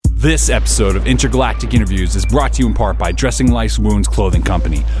This episode of Intergalactic Interviews is brought to you in part by Dressing Life's Wounds Clothing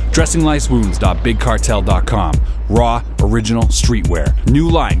Company. DressingLife'sWounds.BigCartel.com. Raw, original streetwear. New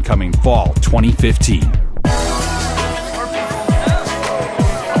line coming fall 2015.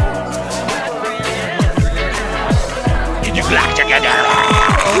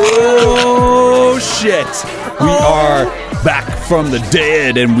 Oh shit! We are back from the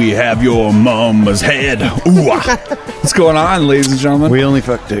dead, and we have your mama's head. Ooh, what's going on, ladies and gentlemen? We only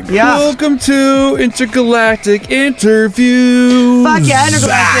fuck dick. Yeah. Welcome to Intergalactic Interviews. Fuck yeah,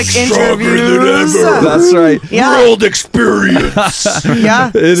 Intergalactic Interviews. That's right. Yeah. World experience. Yeah.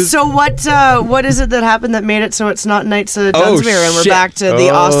 It is- So what is it that happened that made it so it's not Knights of Dunsmuir and we're shit. back to the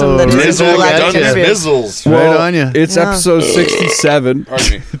awesome that is Intergalactic Interviews? Mizzles. Well, Right on you. It's Yeah. episode 67.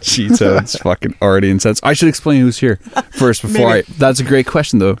 Pardon me. Cheeto, it's fucking already intense. I should explain who's here first before Maybe. That's a great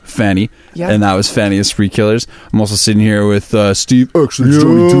question, though, Fanny. Yeah. And that was Fanny of Spree Killers. I'm also sitting here with Steve. Actually, it's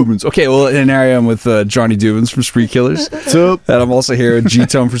Johnny Dubins. Okay, well, in an area, I'm with Johnny Dubins from Spree Killers. What's up? And I'm also here with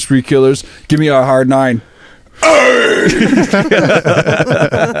G-Tone from Spree Killers. Give me a hard 9.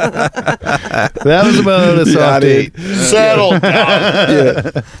 That was about a soft dude. 8. Settle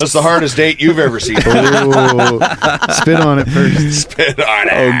down. That's the hardest date you've ever seen. Ooh. Spit on it first. Spit on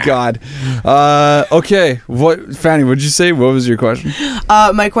it. Oh, God. Okay, Fanny, what did you say? What was your question?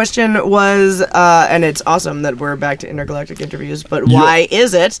 My question was, and it's awesome that we're back to Intergalactic Interviews, but why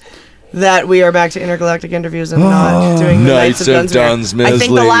is it that we are back to Intergalactic Interviews and not doing the Knights of Dunsmuir? I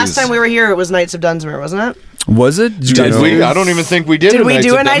think the last time we were here, it was Knights of Dunsmuir, wasn't it? Was it? Did we? I don't even think we did. Did we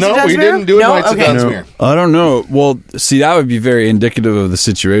do a Knights of Dunsmuir? No, we didn't do a No? Knights Okay. of Dunsmuir. I don't know. Well, see, that would be very indicative of the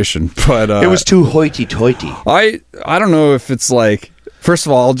situation. But It was too hoity-toity. I don't know if it's like. First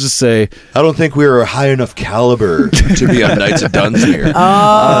of all, I'll just say I don't think we were a high enough caliber to be on Knights of Dunsmuir.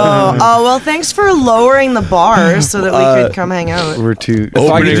 Oh, well, thanks for lowering the bar so that we could come hang out. We're too.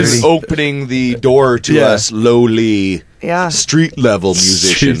 Opening the door to us lowly Yeah. street level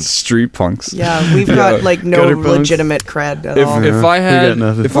musicians. street punks. Yeah, we've got like no Gutter punks. legitimate cred at all. If I got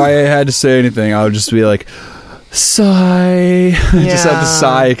nothing. had to say anything, I would just be like, sigh. I just have to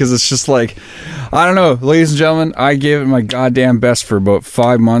sigh because it's just like, I don't know, ladies and gentlemen. I gave it my goddamn best for about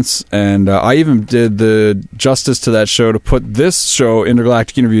 5 months, and I even did the justice to that show to put this show,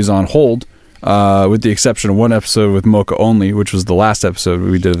 Intergalactic Interviews, on hold. With the exception of one episode with Mocha only, which was the last episode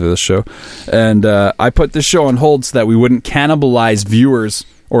we did of this show. And I put this show on hold so that we wouldn't cannibalize viewers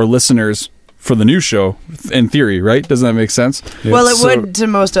or listeners for the new show, in theory, right? Doesn't that make sense? Well, it So- would to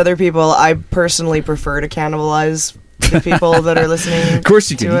most other people. I personally prefer to cannibalize the people that are listening. Of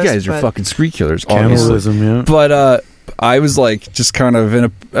course you can. to You us, guys are but- fucking Spree Killers, obviously. Cannibalism, yeah. But I was like just kind of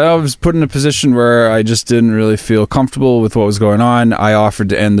I was put in a position where I just didn't really feel comfortable with what was going on. I offered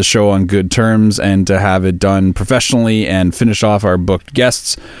to end the show on good terms and to have it done professionally and finish off our booked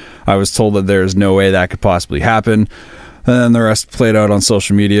guests. I was told that there's no way that could possibly happen. And then the rest played out on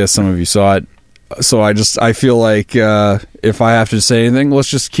social media. Some of you saw it. So I feel like if I have to say anything, let's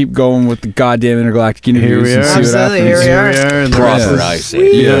just keep going with the goddamn Intergalactic Interviews. Here we and are. see what Absolutely, happens. here we are. and the Proper, rest I is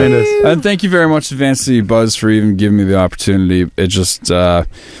say. behind us. And thank you very much to Vancity Buzz for even giving me the opportunity. It just,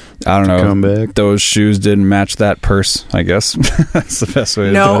 I don't know. Come back. Those shoes didn't match that purse, I guess. That's the best way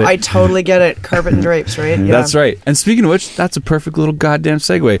to No, put it. I totally get it. Carpet and drapes, right? Yeah. That's right. And speaking of which, that's a perfect little goddamn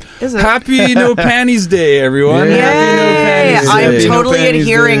segue. Is it? Happy No Panties Day, everyone. Yay. Happy No Yay! Panties I'm Day. No totally panties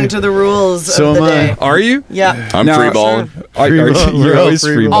adhering day. to the rules So of the am I. day. Are you? Yeah. I'm Now- free balling. You're We're all always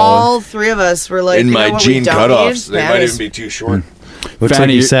free free balling. All three of us were like, In you know my what, jean we don't cutoffs, need they might panties. even be too short. Looks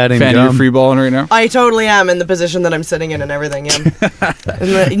Fanny, like you sat in Fanny, gum. you're free balling right now? I totally am in the position that I'm sitting in and everything. Yeah.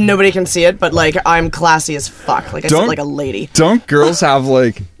 And nobody can see it, but like I'm classy as fuck. Like I sit Don't- like a lady. Don't girls have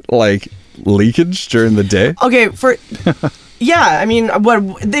like leakage during the day? Okay, yeah, I mean,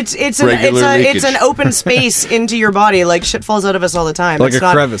 it's Regular leakage. an open space into your body. Like shit falls out of us all the time. Like it's a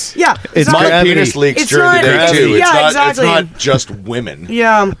not, crevice. Yeah, It's not, My gravity. penis leaks It's during not- the day too. yeah, It's not, exactly. It's not just women.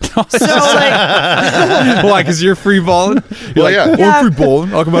 Yeah. So like, Why? Because you're free balling? You're Well, yeah. Yeah. I'm free balling.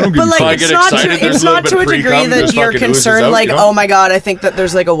 How come I don't get but like If I it's get not excited, to, there's it's a little not bit to a pre-cum, degree that just you're fucking oozes concerned. out, Like, you know? oh my god, I think that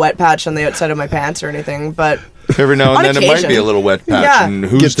there's like a wet patch on the outside of my pants or anything. But Every now On and then it might occasion. be a little wet patch. Yeah. And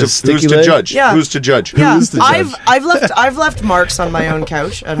Get who's the to sticky leg? judge? Yeah. Who's to judge? yeah, Who's the judge? I've left marks on my own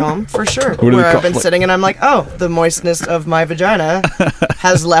couch at home for sure, do they where I've call- been sitting and I'm like, oh, the moistness of my vagina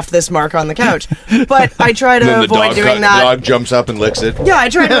has left this mark on the couch. But I try And then to the avoid doing that. dog jumps up and licks it. Yeah, I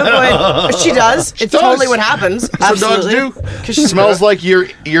try to avoid. She does. It's does. totally what happens. That's what dogs Absolutely. do. 'Cause she's Smells like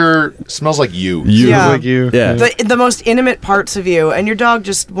smells like you. You. Yeah. Like you. Yeah. the most intimate parts of you, and your dog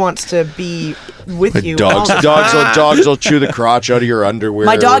just wants to be with you. Dogs, all the dogs will chew the crotch out of your underwear.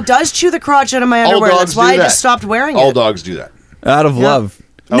 My dog does chew the crotch out of my underwear. dogs That's why do I that. just stopped wearing All it. dogs do that. Out of love.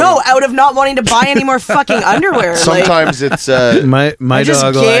 No, out of not wanting to buy any more fucking underwear. Sometimes it's my just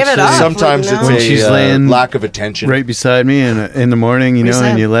dog will gave it actually, up. sometimes Like, it's no. when she's laying lack of attention. right beside me in the morning, you What are know, you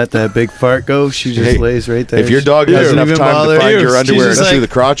and saying? you let that big fart go, she just Hey, lays right there. If your dog She has doesn't enough even time bother. to find your She's underwear just and see like,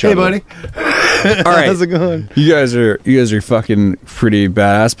 the crotch Hey, on buddy. All right. How's it going? You guys are fucking pretty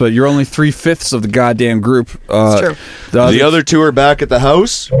badass, but you're only 3/5 of the goddamn group. It's true. The other two are back at the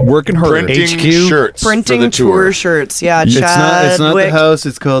house working harder. printing HQ? shirts Printing for the tour. shirts. Yeah, It's not the Chadwick. house.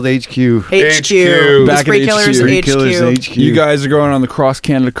 It's called HQ. HQ. HQ. Back Spree at Killers HQ. Spree Killers HQ. HQ. You guys are going on the Cross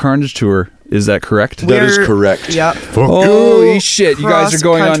Canada Carnage tour. Is that correct? That is correct. Yep. Holy shit! You guys are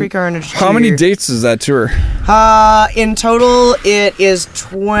going Cross-country on. Carnage How many tour. dates is that tour? In total, it is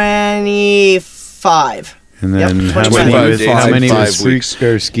 25. And Yep, then how 25 many days how in many 5 was weeks.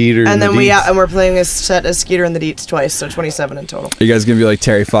 Skeeter? And then the Deets? and we're playing a set as Skeeter and the Deets twice, so 27 in total. Are you guys gonna be like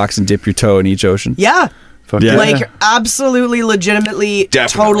Terry Fox and dip your toe in each ocean? Yeah. Fuck Yeah. Like, absolutely, legitimately,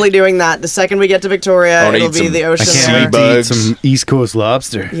 Definitely. totally doing that. The second we get to Victoria, Wanna it'll eat be some- the I ocean can't there. wait to eat some East Coast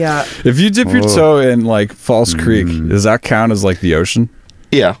lobster. Yeah, If you dip your Oh. toe in like False Creek, does that count as like the ocean?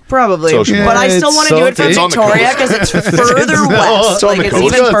 Yeah. probably. Social. But I Yeah, still it's want to do it from salty. It's on the Victoria coast. because it's further west. It's on Like, the it's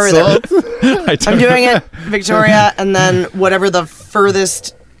coast. even further. I I'm doing it Victoria and then whatever the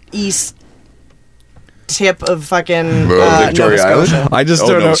furthest east tip of fucking Victoria Nova Scotia. Island? I just Oh,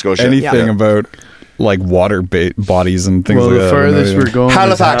 don't Nova know Scotia. anything Yeah. about like water bodies and things Well, like the that. farthest we're going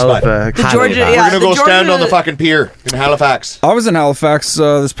Halifax, is bud. Halifax. The Georgia, yeah, We're going to the go stand Georgia- on the fucking pier in Halifax. I was in Halifax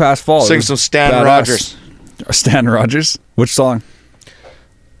this past fall. It Sing was some Stan badass. Rogers. Stan Rogers? Which song?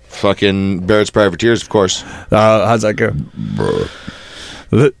 Fucking Barrett's Privateers, of course. How's that go?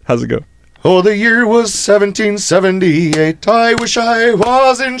 How's it go? Oh, the year was 1778. I wish I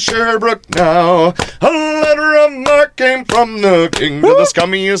was in Sherbrooke now. A letter of marque came from the king to the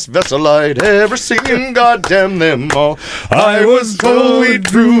scummiest vessel I'd ever seen. God damn them all. I was told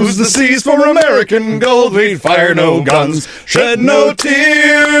we'd cruise the seas for American gold. We'd fire no guns, shed no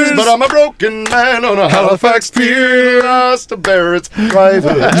tears. But I'm a broken man on a Halifax pier. Lost a Barrett's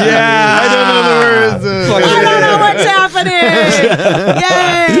private. Yeah, I don't know the words. I don't know what's happening.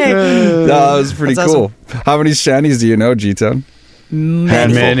 Yay! That was pretty That's cool. How many shanties do you know, G-Town?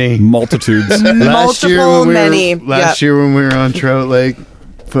 Many. Multitudes. Last year when we many. were, last year when we were on Trout Lake,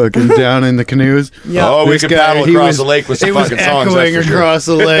 fucking down in the canoes. Yep. Oh, we This could guy, paddle he across was- the lake with some it was fucking songs. echoing That's for sure. across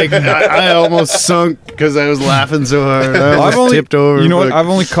the lake. I almost sunk because I was laughing so hard. I I've almost only, tipped over. you know what? Like, I've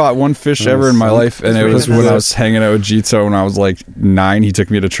only caught one fish ever in my life, and it was when I was hanging out with Gito when I was like 9. He took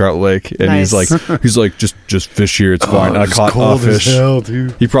me to Trout Lake, and Nice. he's like, just fish here, it's fine. And I it's caught a cold as fish. hell,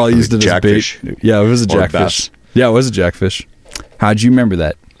 dude. He probably used it as bait. Jackfish? Yeah, it was a Or jackfish. bass? Yeah, it was a jackfish. How'd you remember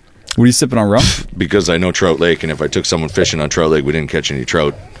that? Were you sipping on rum? Because I know Trout Lake, and if I took someone fishing on Trout Lake, we didn't catch any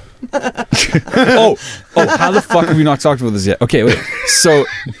trout. oh, how the fuck have we not talked about this yet? Okay, wait. So,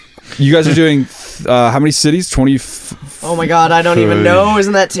 you guys are doing how many cities? 20. Oh my god, I don't even know.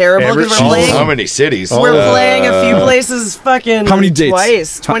 Isn't that terrible? Because we're playing. How many cities? We're playing a few places fucking How many dates?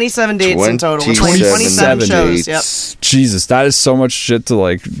 twice. 27 dates in total. We're playing 27 shows. Yep. Jesus, that is so much shit to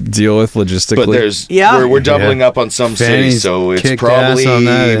like deal with logistically. But there's Yeah. we're doubling Yeah. up on some Fanny's cities, so it's kicked probably ass on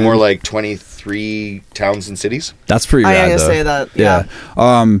that, more and- like 23 towns and cities. That's pretty I rad, am gonna though. say that. Yeah.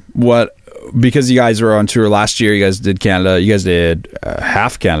 What? Because you guys were on tour last year, you guys did Canada. You guys did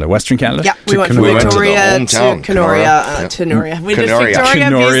half Canada, Western Canada. Yeah, we went from We went to the Victoria to hometown, Kenora. Kenora. We did Kenora. Victoria,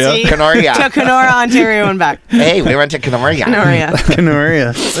 Kenora. BC, Kenora. to Kenora, Ontario, and back. Hey, we went to Kenora. Kenora. Canoria.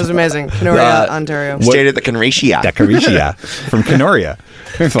 It was amazing. Kenora, Ontario. Stayed at the Kenracia. Dakaricia from Kenoria.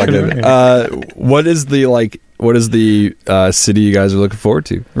 Fucking. What is the city you guys are looking forward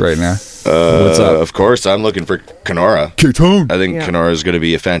to right now? What's up? Of course, I'm looking for Kenora. K-Tone. I think Yeah. Kenora is going to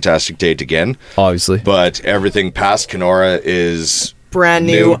be a fantastic date again. Obviously. But everything past Kenora is Brand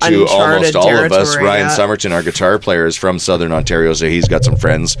new, new to uncharted almost all of us. territory, Ryan yeah. Somerton, our guitar player, is from Southern Ontario, so he's got some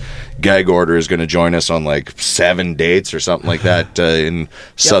friends. Gag Order is going to join us on like 7 dates or something like that in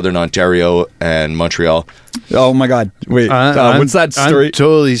Southern Ontario and Montreal. Oh my God! Wait, what's that story? I'm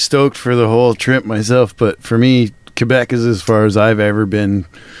totally stoked for the whole trip myself, but for me, Quebec is as far as I've ever been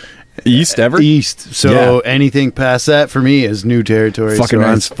East ever? east. So anything past that for me is new territory. Fucking so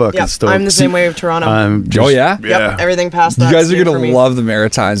I'm nice. fucking Yep, stoked. I'm the same way of Toronto. I'm just, Oh yeah. Yep, everything past that. You guys are gonna love the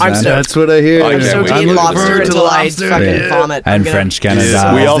Maritimes, I'm man. stoked. That's what I hear. I I'm can't stoked to wait. eat I'm lobster looking until forward I to fucking lobster. vomit. And I'm gonna- French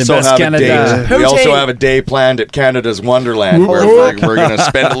Canada. We The also best have Canada. a day. We Hootie. also have a day planned at Canada's Wonderland where we're going to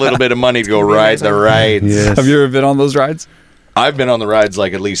spend a little bit of money to go ride the rides. Yes. Have you ever been on those rides? I've been on the rides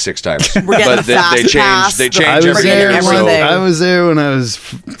like at least 6 times. We're getting but the fast they change. pass, They the- change I was every getting there. year. everything. So I was there when I was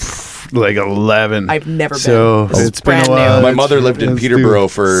like 11. I've never been. So This is it's been a brand while. new. My mother lived in Peterborough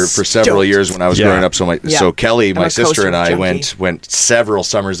for several years when I was growing up. So Kelly, my a sister, coaster and I junkie. went several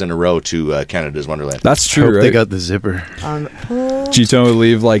summers in a row to Canada's Wonderland. That's true, Hope right? they got the zipper. G-Tone would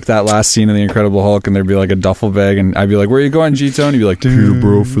leave like that last scene in The Incredible Hulk, and there'd be like a duffel bag, and I'd be like, "Where are you going, G-Tone?" He'd be like,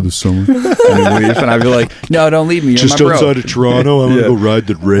 "Peterborough for the summer," and he'd leave, and I'd be like, "No, don't leave me. You're my bro." of Toronto, I'm Yeah. gonna go ride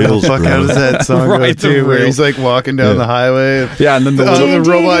the rails, Fuck, how does that song Right, go the too? Where rail. he's like walking down the highway. Yeah, and then the The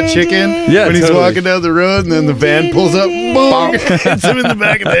robot chicken. Yeah, when he's totally. walking down the road, and then the van pulls up, boom, hits him in the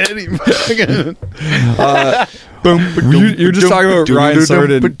back of the head. You're just talking about Ryan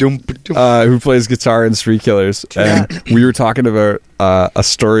Sordin, who plays guitar in Street Killers, and we were talking about a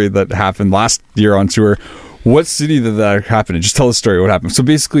story that happened last year on tour. What city did that happen in? Just tell the story. What happened? So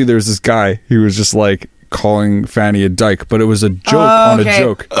basically, there's this guy who was just like calling Fanny a dyke, but it was a joke on a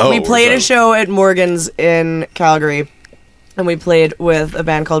joke. We played a show at Morgan's in Calgary, and we played with a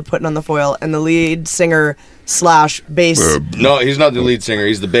band called Puttin' on the Foil, and the lead singer / bass No, he's not the lead singer.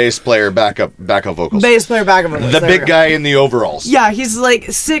 He's the bass player, backup vocals. bass player back of him. The big guy in the overalls. Yeah, he's like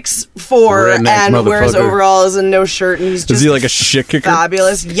 6'4" Redneck and wears motherfucker. overalls and no shirt, and he's just Is he like a shit kicker?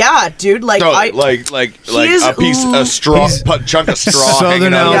 fabulous. Yeah, dude. Like No, I like is a straw, chunk of straw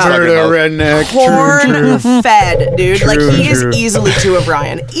hanging Southern out of his fucking Alberta mouth. redneck. corn fed, dude. Like he is True. easily two of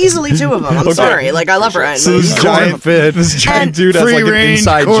Ryan. Easily two of them. I'm sorry. Like I love Ryan. So this giant And dude has like an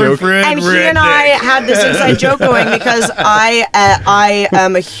inside joke. And he and I had this inside joke going because I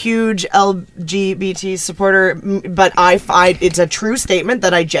am a huge LGBT supporter, but I find it's a true statement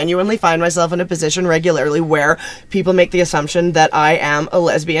that I genuinely find myself in a position regularly where people make the assumption that I am a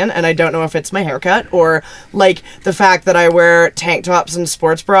lesbian, and I don't know if it's my haircut or like the fact that I wear tank tops and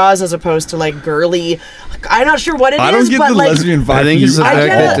sports bras as opposed to like girly. I'm not sure what it is. I don't get but the like, lesbian vibe. I think it's the I fact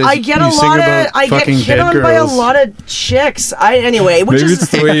get, that I get a you sing lot of, about I get fucking hit dead on by a girls. lot of chicks. Anyway, which Maybe is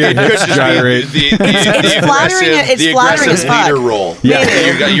it's the way your Could hips just gyrate. be the flattering, it's the flattering aggressive as fuck. leader role.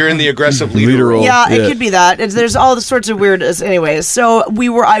 Yeah. You're in the aggressive leader role. Yeah, it could be that. There's all the sorts of weird. Anyways, so we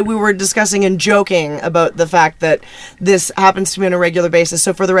were discussing and joking about the fact that this happens to me on a regular basis.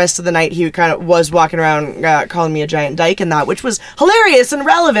 So for the rest of the night, he kind of was walking around calling me a giant dyke and that, which was hilarious and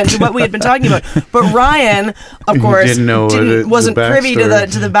relevant to what we had been talking about. But Ryan, of course, didn't know wasn't the privy to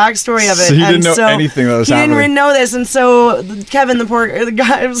backstory. the backstory of it. So he didn't and know anything that was he happening. didn't know this, and so Kevin, the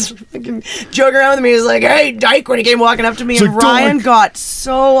guy, was fucking joking around with me. He's like, "Hey, dyke," when he came walking up to me, He's and like, Ryan "Dyke." got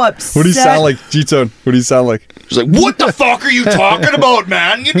so upset. What do you sound like, G-Tone? What do you sound like? He's like, what the fuck are you talking about,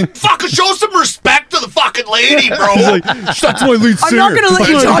 man? You fucking show some respect to the fucking lady, bro. He's like, that's my lead I'm singer. not gonna let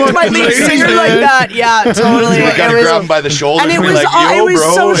you talk to my lead singer like that. Yeah, totally. You gotta It was- grab him by the shoulder and it be was like, all- it yo, was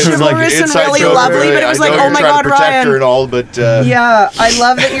bro. so It's chivalrous and inside really joke, lovely, right? but it was I like, know oh you're my trying God, to protect Ryan. her and all, but Yeah, I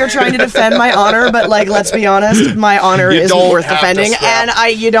love that you're trying to defend my honor, but like, let's be honest, my honor You isn't don't worth have to defending, scrap.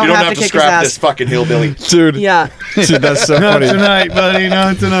 and you don't have to kick his scrap this ass. fucking hillbilly. Dude, Yeah. dude, that's so Not funny. tonight, buddy.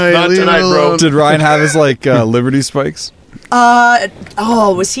 Not tonight. Not Leave it tonight, bro. alone. Did Ryan have his like Liberty spikes?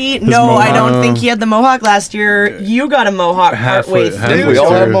 Oh, was he? No, I don't think he had the mohawk last year. You got a mohawk partway Halfway- through. halfway We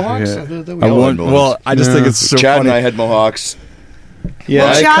all have through, mohawks. yeah. Well, I just think it's so Chad funny. and I had mohawks. Yeah, Well,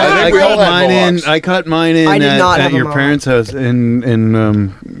 I Chad cut, had I great cut mine in. mohawks. I cut mine in I did not at have a your mohawk. parents' house in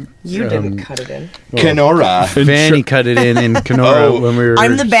You didn't cut it in. Kenora. Fanny cut it in Kenora Oh. when we were.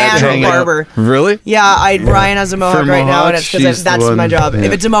 I'm the band hanging out. barber. Really? Yeah, Ryan has a mohawk right now, and mohawks, it's because she's the that's my one- job. yeah.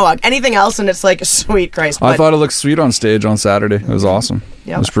 If it's a mohawk, anything else, and it's like, sweet Christ. I but- thought it looked sweet on stage on Saturday. It was awesome.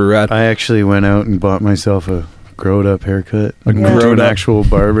 Yep. It was pretty rad. I actually went out and bought myself a growed up haircut. A Went to growed an up- actual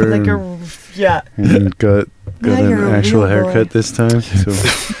barber like and, yeah. and got Now you're an a actual real boy. haircut this time. So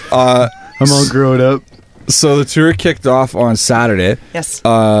I'm all growed up. So the tour kicked off on Saturday. Yes.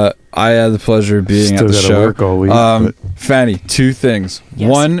 I had the pleasure of being Still at the gotta show. work all week, but- Fanny, two things. Yes.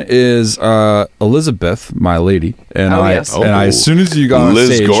 One is Elizabeth, my lady, and Oh, I. yes. And I, as soon as you got on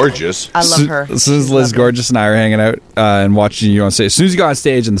Liz stage, Gorgeous. I love her. As soon as She's Liz lovely. Gorgeous and I were hanging out and watching you on stage, as soon as you got on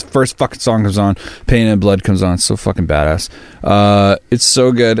stage and the first fucking song comes on, Pain and Blood comes on, it's so fucking badass. It's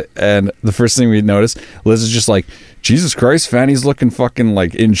so good. And the first thing we noticed, Liz is just like, Jesus Christ, Fanny's looking fucking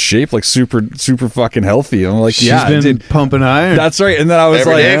like in shape, like super fucking healthy. And I'm like, She's yeah, been dude, pumping iron. that's right. And then I was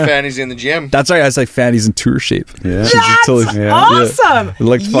Every like, day, Fanny's in the gym. that's right. I was like, Fanny's in tour shape. Yeah. She's just totally- Yeah. Awesome. It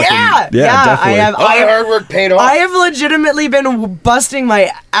looked fucking- yeah. yeah, definitely. I have. All the hard work paid off. I have legitimately been busting my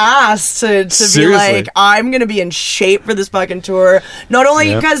ass to be Seriously. like, I'm going to be in shape for this fucking tour. Not only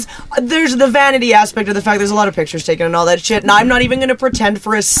Yep. because there's the vanity aspect of the fact there's a lot of pictures taken and all that shit, and I'm not even going to pretend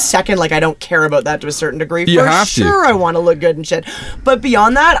for a second like I don't care about that to a certain degree. You for have to. sure I want to look good and shit. But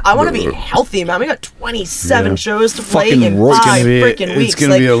beyond that, I want to be healthy, man. We got 27 shows to play Fucking in roid. 5 It's freaking weeks. It's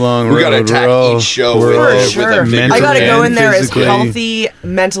gonna be a long long road. We gotta attack each show with a I gotta go in there as healthy,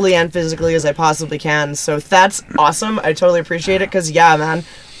 mentally and physically as I possibly can. So that's awesome. I totally appreciate it because, yeah, man,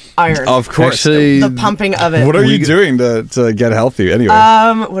 iron. Of course. Actually, the pumping of it. What are you doing to get healthy anyway?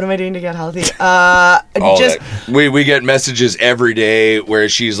 What am I doing to get healthy? We get messages every day where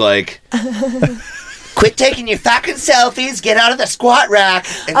she's like, quit taking your fucking selfies, get out of the squat rack,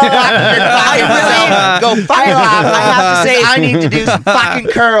 and go fuck off. I have to say, I need to do some fucking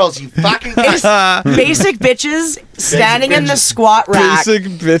curls, you fucking basic bitches standing in the squat rack. Basic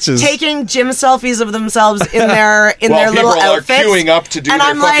bitches. Taking gym selfies of themselves in their little outfits. People are queuing up to do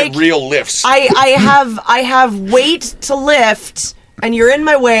their fucking real lifts. I have weight to lift, and you're in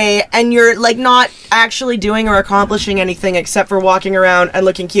my way, and you're like not actually doing or accomplishing anything except for walking around and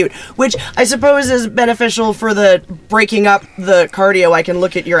looking cute, which I suppose is beneficial for the breaking up the cardio. I can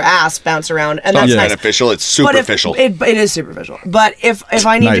look at your ass bounce around, and that's nice. Beneficial. It's superficial. It is superficial. But if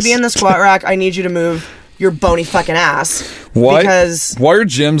I need to be in the squat rack, I need you to move your bony fucking ass. Why? Because why are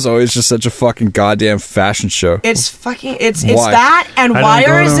gyms always just such a fucking goddamn fashion show? It's fucking it's that, and why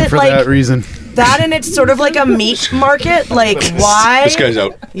is it for like that reason? That, and it's sort of like a meat market. Like, why? This guy's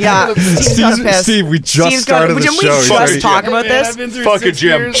out. Yeah, Steve's got a piss. Steve, we just started the show. Didn't we just talk about this? Fuck a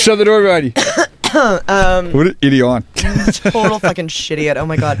gym. Shut the door behind you. What an idiot on. Total fucking shit. Oh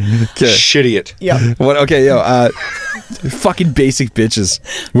my god. Okay. Shit. Yeah. What? Okay, fucking basic bitches.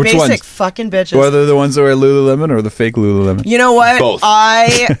 Which ones? Basic fucking bitches. Whether the ones that wear Lululemon or the fake Lululemon. You know what? Both.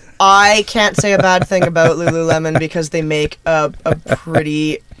 I can't say a bad thing about Lululemon because they make a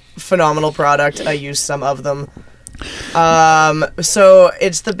pretty phenomenal product. I use some of them. So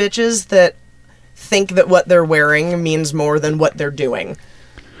it's the bitches that think that what they're wearing means more than what they're doing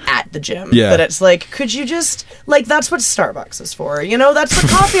at the gym. Yeah. But it's like, could you just, like, that's what Starbucks is for, you know? That's what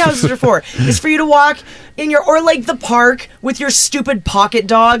coffee houses are for. Is for you to walk in your, or like the park with your stupid pocket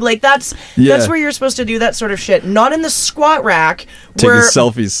dog. Like, that's where you're supposed to do that sort of shit. Not in the squat rack where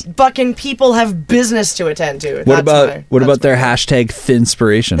selfies. Fucking people have business to attend to. What about their hashtag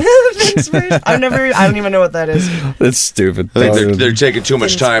Thinspiration? I don't even know what that is. That's stupid. I think they're taking too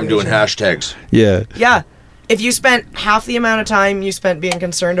much time doing hashtags. Yeah. Yeah. If you spent half the amount of time you spent being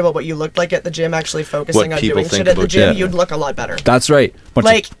concerned about what you looked like at the gym, actually focusing on doing shit at the gym, you'd look a lot better. That's right. On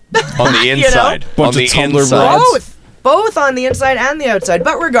the inside. Bunch of Tumblr broads. Both on the inside and the outside.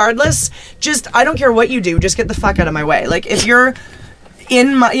 But regardless, I don't care what you do, just get the fuck out of my way. Like, if you're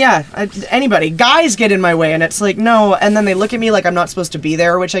in my, anybody, guys get in my way, and it's like, no, and then they look at me like I'm not supposed to be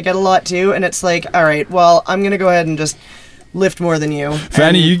there, which I get a lot too, and it's like, all right, well, I'm gonna go ahead and just lift more than you.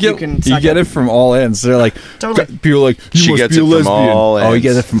 Fanny, you get it from all ends. They're like, totally. People are like, she gets it from all ends. Oh, you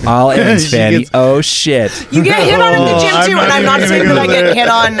get it from all ends, Fanny. Oh shit. You get hit on at the gym too, and I'm not saying that I get hit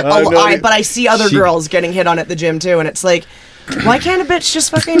on, but I see other girls getting hit on at the gym too, and it's like, why can't a bitch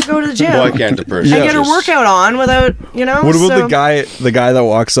just fucking go to the gym? Why can't a person and get her workout on without, you know? What about the guy that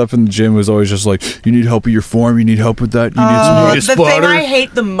walks up in the gym who's always just like, you need help with your form, you need help with that, you need some The thing I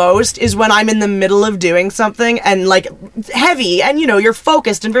hate the most is when I'm in the middle of doing something and like heavy, and you know, you're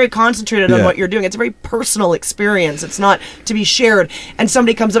focused and very concentrated on what you're doing. It's a very personal experience. It's not to be shared. And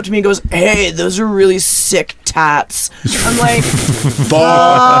somebody comes up to me and goes, hey, those are really sick tats. I'm like,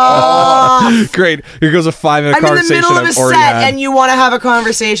 great. Here goes a 5-minute I'm conversation. in the middle of a set and you want to have a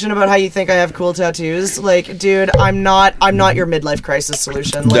conversation about how you think I have cool tattoos. Like, dude, I'm not your midlife crisis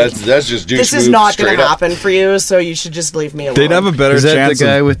solution. Like, that's just douche. This is not going to happen for you, so you should just leave me alone. They'd have a better chance. Is that chance the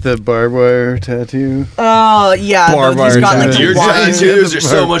guy with the barbed wire tattoo? Oh, yeah. Barbed wire tattoo. Your tattoos are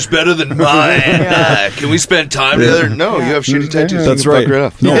so much better than mine. Can we spend time together? No, you have shitty tattoos. That's right.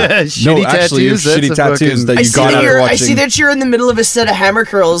 No, actually, you have shitty tattoos that you got out of watching. I see that you're in the middle of a set of hammer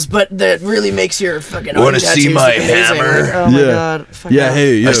curls, but that really makes your fucking arm tattoos. Want to see my hammer? Oh my god. Yeah,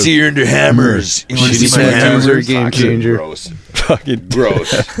 hey, I see you're into hammers. You want to see my hammer? Game changer. Gross. Fucking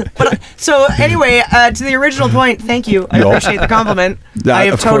gross. But so anyway, to the original point, thank you. I appreciate the compliment. I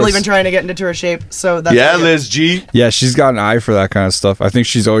have totally been trying to get into tour shape, so that's Liz G. Yeah, she's got an eye for that kind of stuff. I think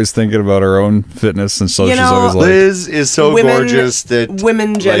she's always thinking about her own fitness, and so she's always like, Liz is so gorgeous that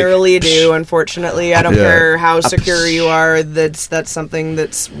women generally do. Unfortunately, I don't care how secure you are. That's something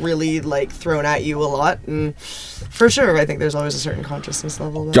that's really like thrown at you a lot, and for sure, I think there's always a certain consciousness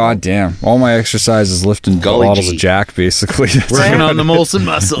level. God damn! All my exercise is lifting bottles of Jack, basically. Working on the Molson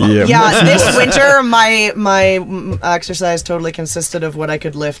muscle. Yeah, this winter my exercise totally consisted of what I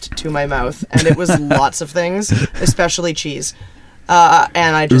could lift to my mouth, and it was lots of things, especially cheese.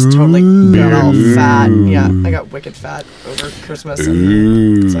 And I just totally got all fat. Yeah, I got wicked fat over Christmas.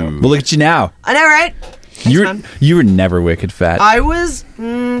 And, well, look at you now. I know, right? You were never wicked fat. I was.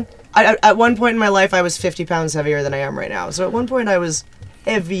 At one point in my life, I was 50 pounds heavier than I am right now. So at one point, I was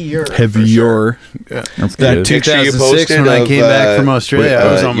heavier. Heavier. Yeah. That's That good. picture you 2006 posted when I of, came back from Australia, I I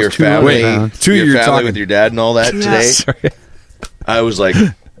was was almost your 200 family, pounds. Two your you're family talking with your dad and all that today. Sorry. I was like,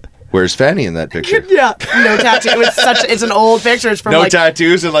 "Where's Fanny in that picture?" Yeah, no tattoo. It's an old picture. It's from No like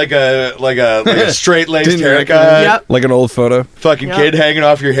tattoos and like a straight laced Didn't haircut. Yep. Like an old photo. Fucking Yep. kid hanging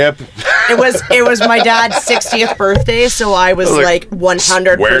off your hip. It was my dad's 60th birthday, so I was like, like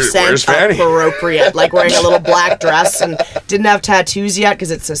 100% where's Fanny? appropriate, like wearing a little black dress and didn't have tattoos yet because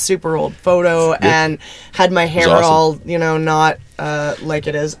it's a super old photo, and had my hair awesome. all not like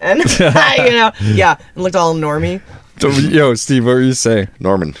it is, and and looked all normy. Yo, Steve, what were you saying?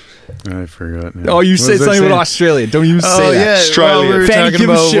 Norman. I forgot. Now. Oh, you What said was I something saying? about Australia. Don't even Oh say yeah, that. Australia. well, we were Fanny, talking give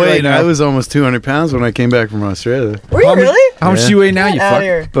a about shit weight. right now. I was almost 200 pounds when I came back from Australia. Were you How much- really? How much Yeah. do you weigh now, you Get outta fuck?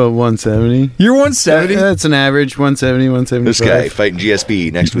 here. About 170. You're 170? That's an average. 170, 175. This guy fighting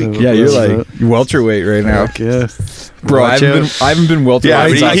GSP next week. Yeah, you're like welterweight right now. Heck yeah. Bro, I Watch haven't, out. been, I haven't been welterweight. Yeah, but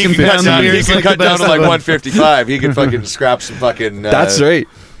since I he can can fit cut on down, the he beers. can like cut the down best to like of them. 155. He can fucking scrap some fucking. That's right.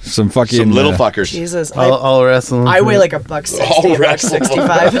 Some fucking Some little fuckers. Jesus, I'll wrestle him. I weigh like $1.60, All wrestle.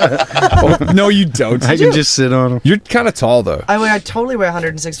 $1.65. No, you don't. I can just sit on him. You're kind of tall though. I totally weigh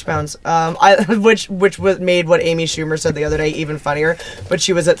 160 pounds. Which was made what Amy Schumer said the other day even funnier. But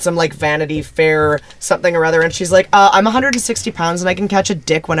she was at some like Vanity Fair something or other, and she's like, "I'm 160 pounds and I can catch a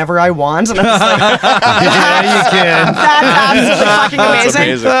dick whenever I want." And I was like, Yeah, you can. "That's absolutely fucking amazing.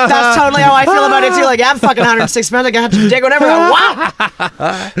 amazing. That's totally how I feel about it too. Like, yeah, I'm fucking 160 pounds. I can catch a dick whenever I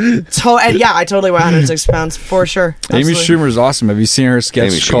want." And yeah, I totally weigh 160 pounds for sure. Amy Absolutely. Schumer's awesome. Have you seen her Amy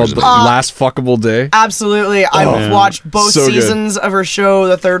sketch Schumer's called amazing. Last Fuckable Day? Absolutely. I've watched both So good. seasons of her show.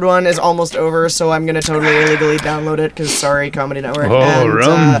 The third one is almost over, so I'm going to totally illegally download it because, sorry, Comedy Network. Oh,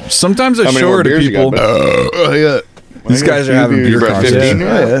 rum. Sometimes I How many show more her to beers you got, people. bud? Oh, yeah. These guys are having beer You brought contests. 15?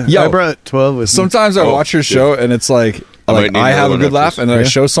 Yeah. Yo. I brought 12 with me. Sometimes I watch her show and it's like might need I have another a good one laugh, after and then I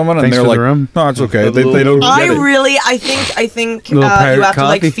this. show someone and Thanks they're for like, the rum. "No, it's okay." A They little- don't I get it. really, I think Little you pirate have to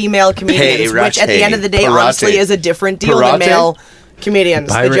like coffee. female comedians, which at the end of the day, Pirate. honestly, is a different deal than Pirate. male comedians.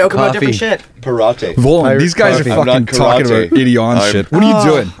 They Pirate joke about coffee. different shit. Parate. Volan, Pirate these guys coffee. are I'm fucking not talking karate. about idiot I'm- shit. What are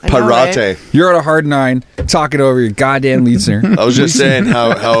you doing? I know, right? Parate. You're at a hard 9 talking over your goddamn lead singer. I was just saying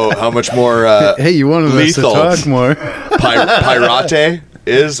how much more Hey, you wanted us to lethal talk more. pirate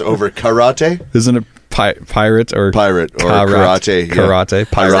is over karate. Isn't it pirate or Pirate or karate. Yeah. Karate. Does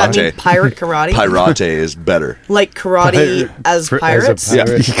that Pirate. mean pirate karate? Pirate is better. Like karate as As a pirates? Yeah.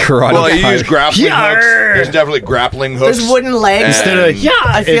 Karate. Well, you pirate. use grappling hooks. There's definitely grappling hooks. There's wooden legs. Instead of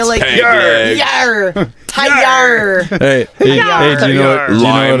I feel it's like peg yar, legs. yar, hi-yar. Hey, do you know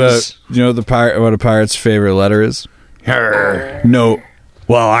Limes. what a pirate's favorite letter is? No.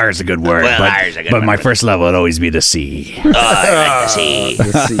 Well, R is a good word, but my first love would always be the C.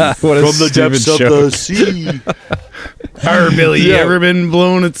 What From the depths of the sea. Arr, Billy, you ever been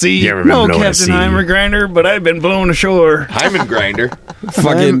blown at sea? You ever been no, blown at Captain sea? Hyman Grinder, but I've been blown ashore. Hymen grinder.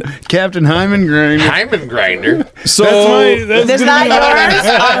 fucking Captain Hyman Grinder. Hymen grinder. so Is that yours?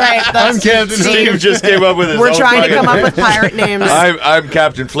 All right. I'm Captain Steve just came up with his We're own trying to fucking come up name. with pirate names. I'm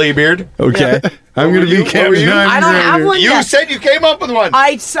Captain Fleabeard. okay. I'm What going to were be you? What were Captain you? Hyman I don't have Grinder. one You yet. said you came up with one.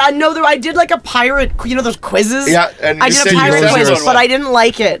 I know that I did like a pirate, those quizzes. Yeah, and I you did said a you pirate settled quiz, on one. but I didn't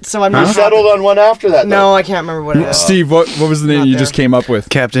like it, so I'm You not. settled on one after that. though. No, I can't remember what it was. Steve, what was the name Not you there. just came up with?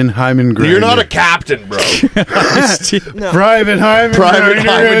 Captain Hyman Grinder. You're not a captain, bro. Steve, No. Private Hyman Private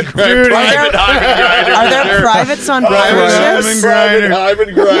Grinder. Hymen at grinder. duty. Private Hymen grinder. Are there privates on pirate Hyman ships? Grinder.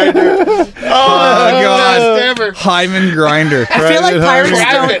 Hymen grinder. oh god, Best ever. Hyman Grinder. I feel like Private pirates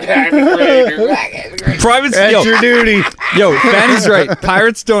don't. Private Hymen grinder. Privates, At yo, your duty. yo, Fanny's right.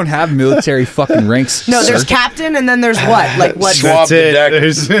 Pirates don't have military fucking ranks. No, there's sir. captain, and then there's what? Like what? Swab That's the it. deck.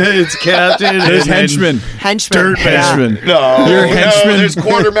 It's Captain. There's and then- henchmen. Henchman. Dirt Yeah. Henchmen. No, You're a henchman. There's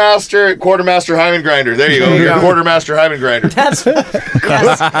quartermaster Hymen grinder. There you go. You're quartermaster Hymen grinder. That's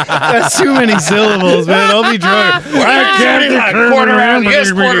That's too many syllables, man. I'll be drunk. Quartermaster.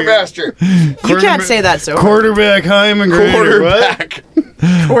 Yes, quartermaster. you can't say that so. Quarterback Hyman Grinder. What?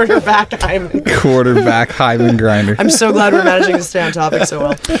 Quarterback. Quarterback Hyman Grinder. I'm so glad we're managing to stay on topic so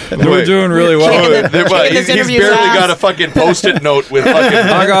well. We're doing really well. Kicking What, this he's interview's barely ass. got a fucking post-it note with fucking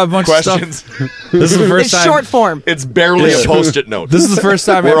I got a bunch questions. of stuff. This is the first It's time. short form. It's barely a post-it note. This is the first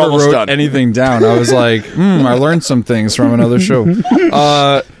time I We're ever almost wrote done. anything down. I was like, I learned some things from another show.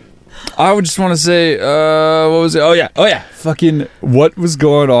 I would just want to say, what was it? Oh yeah. Fucking, what was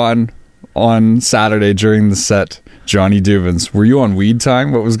going on Saturday during the set? Johnny Duvins, were you on weed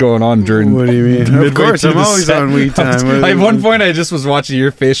time? What was going on during? What do you mean? Of course, I'm always on weed time. At one point, I just was watching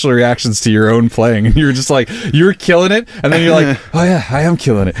your facial reactions to your own playing, and you were just like, you were killing it, and then you're like, oh yeah, I am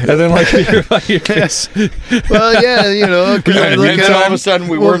killing it, and then like your face. Well, yeah, you know, because all of a sudden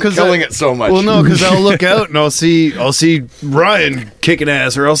we weren't killing it so much. Well, no, because I'll look out and I'll see Ryan kicking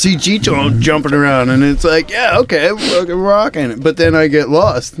ass, or I'll see Cheeto jumping around, and it's like, yeah, okay, I'm fucking rocking it. But then I get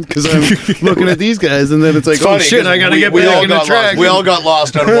lost because I'm looking at these guys, and then it's like, oh shit, I gotta get back in the track. We all got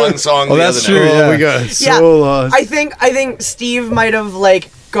lost on one song. Oh, that's true. Yeah. We got so lost. I think Steve might have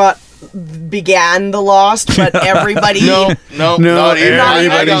began the Lost, but everybody not everybody.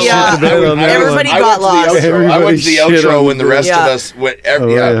 Everybody got lost. I went to the outro when the rest of us went.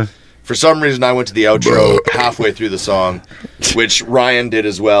 For some reason, I went to the outro halfway through the song, which Ryan did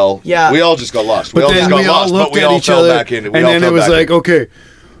as well. Yeah, we all just got lost. But then we all looked at each other, and then it was like, okay.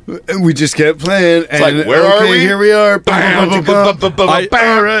 And we just kept playing, and like, where are we? Here we are. All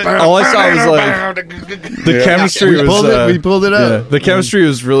I saw was like the chemistry. We pulled it out. Yeah, the chemistry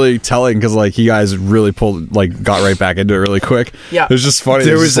was really telling because like you guys really got right back into it really quick. Yeah, it was just funny.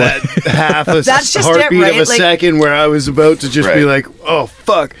 There was that half a heartbeat of a second where I was about to just be like, oh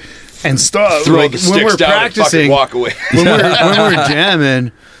fuck, and stop. Throw the sticks down and fucking walk away. When we're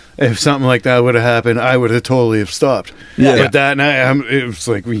jamming. If something like that would have happened, I would have totally have stopped. Yeah. But that night, it was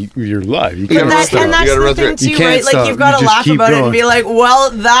like, you're live. You can't stop. And that's the thing, too, right? Like, you've got to laugh about it and be like,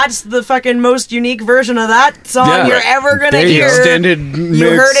 well, that's the fucking most unique version of that song you're ever going to hear. Extended you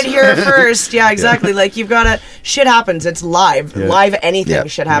heard it here first. Yeah, exactly. Like, you've got to... Shit happens. It's live. Yeah. Live anything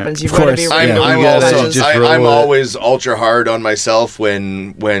shit happens. You've got to be real. I'm always ultra hard on myself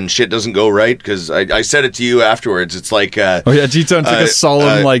when shit doesn't go right, because I said it to you afterwards. It's like... G-Tone took a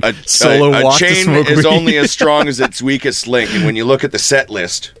solemn, solo walk. A chain is only as strong as its weakest link, and when you look at the set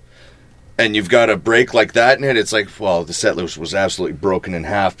list and you've got a break like that in it, it's like, well, the set list was absolutely broken in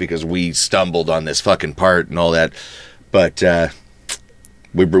half because we stumbled on this fucking part and all that, but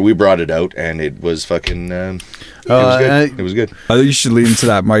we brought it out, and it was fucking it was good. It was good. I think you should lean into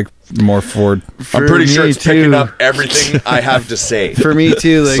that mic more forward. I'm pretty sure it's picking up everything I have to say. For me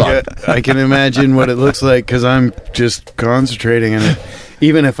too, like I can imagine what it looks like because I'm just concentrating on it.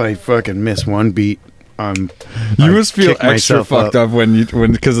 Even if I fucking miss one beat, you must feel extra fucked up when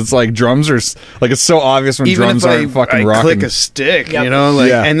because it's like drums are like it's so obvious when even drums aren't fucking rocking. Click a stick, you know,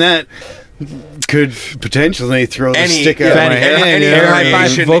 like and that could potentially throw the stick out of my hand. Any high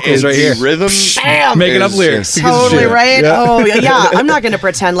five vocals right here. Rhythm, making up lyrics. Totally right. Yeah. Oh yeah, I'm not gonna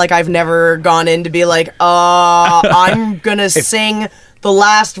pretend like I've never gone in to be like, I'm gonna sing the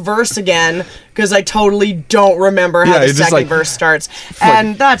last verse again because I totally don't remember how the second verse starts,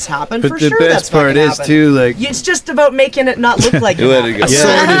 and that's happened for sure. But the best part is too, like it's just about making it not look like you let it go. Just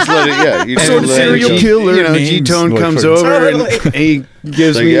let it. Yeah, you sort of serial killer. You know, G-Tone comes over and he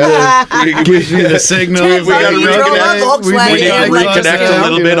gives me the signal. We got to reconnect a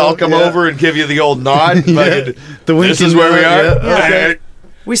little bit. I'll come over and give you the old nod. But this is where we are.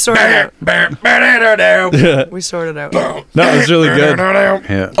 We sorted it out. We sorted it out. No, it was really good.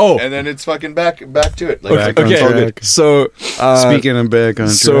 Yeah. Oh, and then it's fucking back to it. Like, okay. So speaking of back on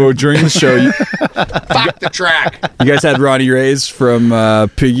track. During the show, back the track. You guys had Ronnie Reyes from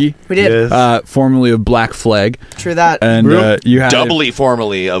Piggy. We did. Yes. Formerly of Black Flag. True that. And you had doubly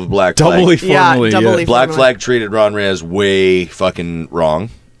formerly of Black Flag. Doubly formerly. Yeah. Black Flag treated Ron Reyes way fucking wrong.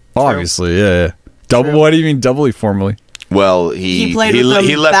 Obviously, yeah. Double. What do you mean doubly formerly? Well, he left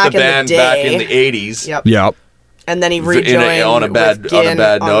the band back in the 80s. Yep. And then he rejoined on a bad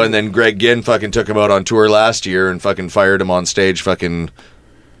note, and then Greg Ginn fucking took him out on tour last year and fucking fired him on stage fucking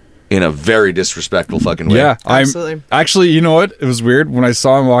in a very disrespectful fucking way. Yeah, absolutely. Actually, you know what? It was weird when I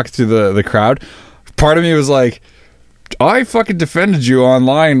saw him walk through the crowd. Part of me was like, I fucking defended you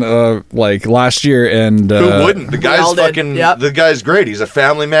online like last year, and who wouldn't? The guy's fucking the guy's great. He's a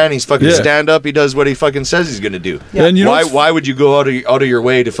family man. He's fucking stand up. He does what he fucking says he's gonna do. Yeah. And why would you go out of your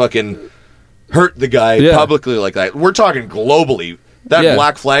way to fucking hurt the guy publicly like that? We're talking globally. That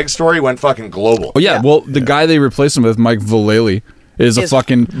Black Flag story went fucking global. Oh yeah. Well, the guy they replaced him with, Mike Vallely, is a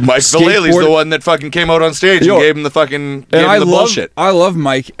fucking Mike Vallely's the one that fucking came out on stage and gave him the bullshit. I love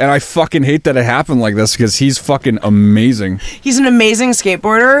Mike, and I fucking hate that it happened like this because he's fucking amazing. He's an amazing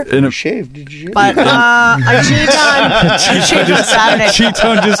skateboarder. And shaved? Did you shave? But I shaved on Saturday.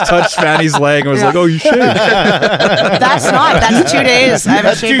 G-Tone just touched Fanny's leg and was like, "Oh, you shaved." That's 2 days. I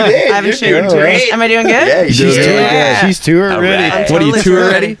haven't shaved. I haven't shaved in 2 days. Am I doing good? Yeah, she's tour ready. What are you tour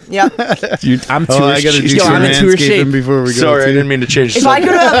ready? Yep. I'm tour. I got to do some manscaping before we go. Sorry, I didn't mean to change. If I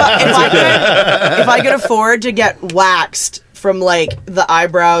could afford to get waxed from like the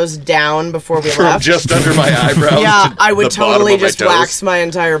eyebrows down before we From left. just under my eyebrows. Yeah, I would the bottom totally of my just toes. wax my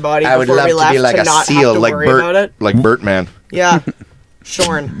entire body I would before love we to left be like to a not seal, have to like worry about it. Bert, like Bert Man. Yeah,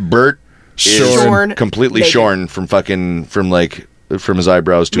 shorn. Bert is Shorn. completely Naked. shorn from his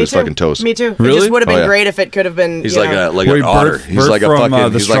eyebrows to Me his too. fucking toes. Me too. Really? It just would have been Oh, yeah. great if it could have been. He's you like know, an otter. Bert- He's Bert like a from,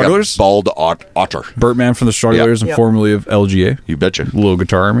 fucking. the He's like a Strugglers? bald otter. Bertman from the Strugglers and Yep. formerly of LGA, You betcha. Little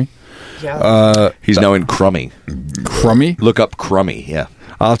Guitar Army. yeah. He's now in Crummy. Crummy. Look up Crummy. Yeah,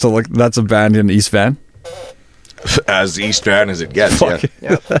 I'll have to look. That's a band in East Van. as East Van as it gets. Yeah.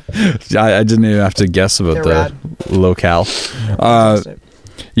 Yep. I didn't even have to guess about They're the rad. locale.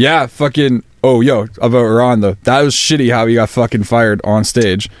 Yeah, fucking. Oh, yo, about Ron though. That was shitty how he got fucking fired on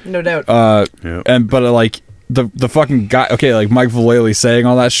stage. No doubt. But like the fucking guy. Okay, like Mike Vallely saying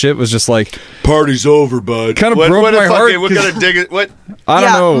all that shit was just like Party's over, bud. kind of broke my heart. What 'cause kind of dig it? What? I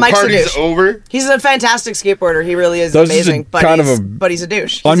don't Yeah, know. Mike's a Party's douche. over. He's a fantastic skateboarder. He really is That was just amazing. a But kind of he's, a but he's a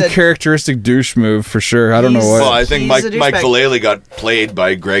douche. He's Uncharacteristic douche move for sure. I don't know He's- what. Well, I think He's Mike a douchebag. Mike Vallely got played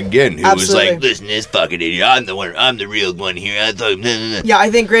by Greg Ginn, who was Absolutely. like, "Listen, this fucking idiot. I'm the real one here." I thought, nah. Yeah, I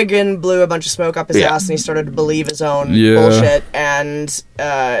think Greg Ginn blew a bunch of smoke up his Yeah. ass, and he started to believe his own Yeah. bullshit, and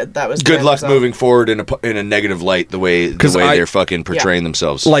that was the Good end luck result. moving forward in a negative light. The way 'Cause they're fucking portraying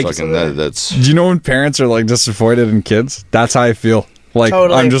themselves. Like- fucking, that's Do you know when parents are like disappointed in kids? That's how I feel. Like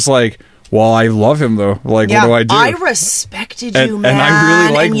Totally. I'm just like, well, I love him though. Like, Yeah, what do I do? respected And- you, and man. I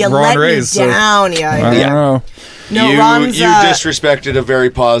really like and you Ron let Reyes, me so- down. Yeah, I don't know. No, you Ron's, disrespected a very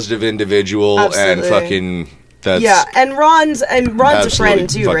positive individual and Absolutely. fucking that's yeah, and Ron's a Absolutely friend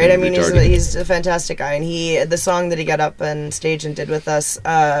too, fucking right? I mean, retarded. he's a fantastic guy, and the song that he got up on stage and did with us,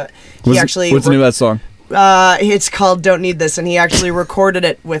 he What's, actually what's the name of that song? it's called "Don't Need This," and he actually recorded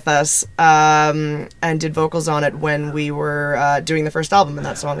it with us and did vocals on it when we were doing the first album, and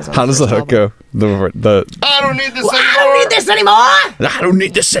that song is on How does the first hook album. go? The I don't need this I anymore. don't need this anymore. I don't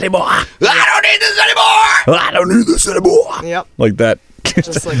need this anymore. I don't need this anymore. I don't need this anymore. Yep, Like that.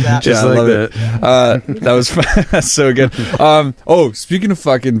 just like that. Yeah, I like love it. That was fun. That's so good. Speaking of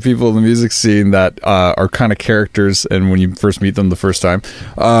fucking people in the music scene that are kind of characters, and when you first meet them the first time,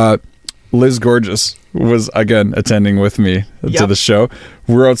 Liz Gorgeous was again attending with me to Yep. the show.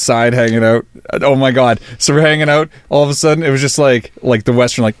 We're outside hanging out. Oh my god! So we're hanging out. All of a sudden, it was just like the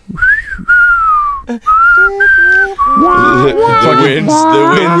Western, like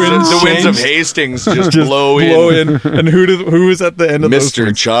The winds of Hastings just blow in. And who was at the end of those Mr.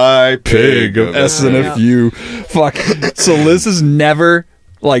 things? Chai Pig of SNFU. Fuck. So Liz is never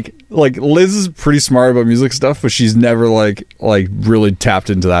like Liz is pretty smart about music stuff, but she's never like really tapped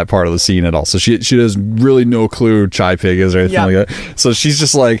into that part of the scene at all. So she has really no clue Chai Pig is or anything Yeah. like that. So she's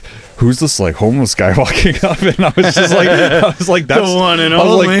just like, who's this like homeless guy walking up? And I was just like, that's The one and I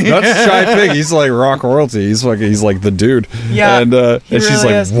was like, only. that's Chai Pig. He's like rock royalty. He's like the dude. Yeah, And she's really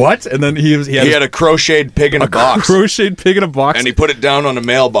like, is. what? And then he He had a crocheted pig in a box. crocheted pig in a box. And he put it down on a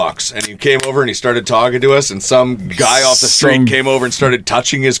mailbox, and he came over and he started talking to us, and some guy off the street Some- came over and started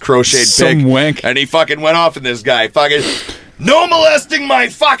touching his crocheted Some pig. wank. And he fucking went off, and this guy fucking, no molesting my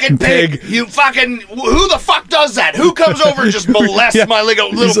fucking pig. You fucking, who the fuck does that? Who comes over and just molests Yeah. my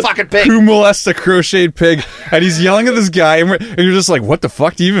little He's like, fucking pig? Who molests a crocheted pig? And he's yelling at this guy, and you're just like, what the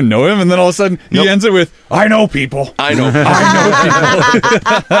fuck? Do you even know him? And then all of a sudden, he Nope. ends it with, I know people. I know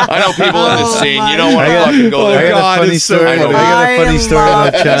people in this scene. You don't want to fucking go Oh, there. God, funny it's so story. funny. I got a funny story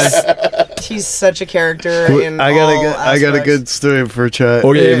about Chai. He's such a character in I all got a aspects. good story for Chai.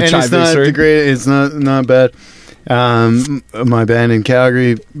 Oh, yeah, you have a and Chai it's big not story? the great. It's not bad. My band in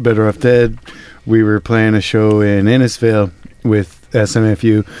Calgary, Better Off Dead, we were playing a show in Innisfail with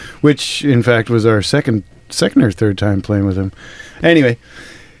SNFU, which in fact was our second or third time playing with them. Anyway,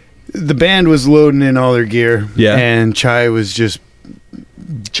 the band was loading in all their gear, Yeah. and Chai was just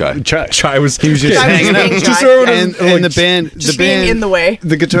Chai was he was just Chai was hanging being out. Chai. so And the band, Just the band being in the way.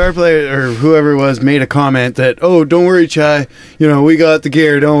 the guitar player or whoever it was made a comment that, "Oh, don't worry, Chai. We got the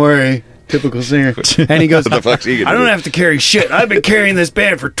gear. Don't worry." Typical singer. And he goes, What the fuck's he gonna "I don't do?" have to carry shit. I've been carrying this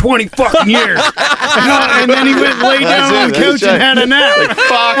band for 20 fucking years." And then he went and lay down on the couch and had a nap.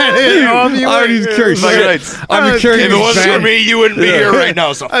 Fuck I don't need to carry shit. I've been carrying If it this wasn't for band. me, you wouldn't be here right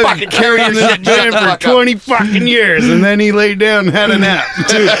now. So I've fucking been carrying this shit. Shut band the for fuck up. 20 fucking years. And then he laid down and had a nap.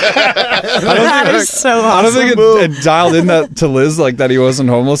 That is so I don't awesome. think it dialed in that to Liz like that he wasn't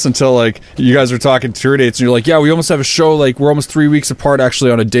homeless until like you guys were talking tour dates and you're like, yeah, we almost have a show, like we're almost 3 weeks apart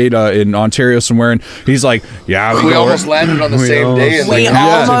actually on a date in Ontario somewhere, and he's like, "Yeah, we almost landed on the same day." And we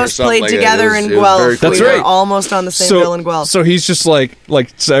almost played together in Guelph. That's we right. were almost on the same bill in Guelph. So he's just like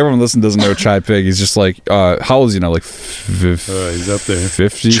so everyone listening doesn't know Chai Pig. He's just like, how old is he now? Like, he's up there.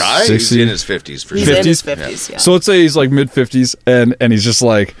 50s, Chai? 60s? He's in his 50s for He's sure. in his 50s, yeah. So let's say he's like mid 50s, and he's just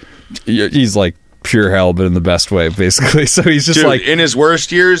like, he's like pure hell, but in the best way, basically. So he's just Dude, like, in his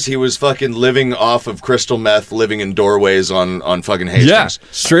worst years, he was fucking living off of crystal meth, living in doorways on fucking Hastings. yeah,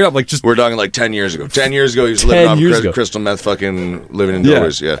 straight up, like just We're talking like 10 years ago. 10 years ago, he was living 10 years off ago. crystal meth, fucking living in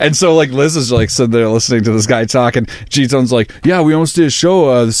doorways. Yeah. And so like Liz is like sitting there listening to this guy talking. G-Tone's like, yeah, we almost did a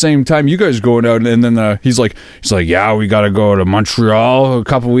show the same time you guys going out, and then he's like, yeah, we got to go to Montreal a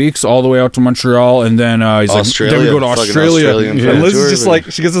couple weeks, all the way out to Montreal, and then he's Australia, like, then we go to fucking Australia. Australian And Liz tour, is just man.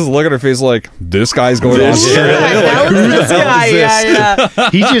 like, she gets this look at her face like, this guy's going to Australia. Yeah, Like, who the this hell guy, is this? yeah.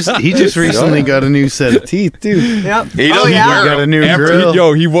 He just recently got a new set of teeth too. Yep. He Oh, doesn't yeah. wear Got a new ever. grill.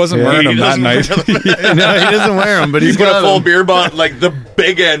 Yo, he wasn't wearing He them that doesn't night. No, he doesn't wear them, but He's got a got full 'em. beer bottle, like the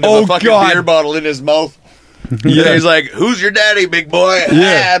big end of Oh, a fucking God. beer bottle in his mouth. Yeah. And he's like, "Who's your daddy, big boy?"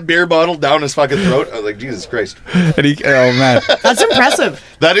 Yeah. Beer bottle down his fucking throat. I was like, Jesus Christ. And oh man, That's impressive,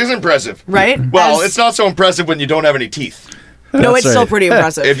 That is impressive. right? Well, As- it's not so impressive when you don't have any teeth. no, it's right. still pretty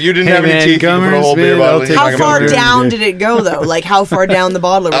impressive. If you didn't Hey, have any man, teeth, you could put a whole Gummers, beer man, bottle I'll in take your How Talking far about beer. down did it go though? Like how far down the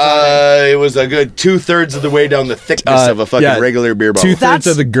bottle are we talking? It was a good 2/3 of the way down the thickness of a fucking yeah, regular beer bottle. 2/3 That's-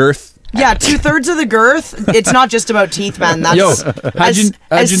 of the girth. Yeah, 2/3 of the girth. It's not just about teeth, man. That's Yo, how'd you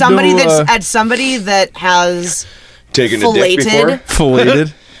as somebody know, as somebody that has Taking a dick before? filleted.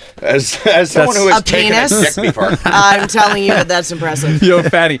 filleted? As someone who has A taken penis? a dick before. I'm telling you that's impressive. Yo,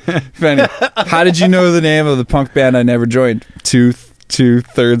 Fanny, how did you know the name of the punk band I never joined?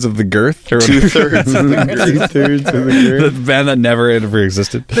 Two-thirds of the girth? Or whatever? 2/3 of the beer. 2/3 of the The girth. band that never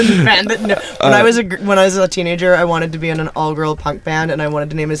existed. Band that when I was a teenager, I wanted to be in an all-girl punk band, and I wanted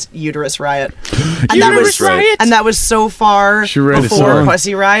to name it Uterus Riot. And Uterus Riot? And that was so far Should write a before song.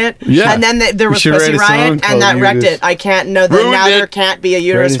 Pussy Riot. Yeah. And then there was should Pussy write a song Riot, called and that wrecked Uterus. it. I can't know that Ruined now. it. There can't be a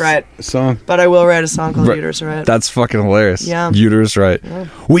Uterus Riot. Song. But I will write a song called Right. Uterus Riot. That's fucking hilarious. Yeah. Uterus Riot.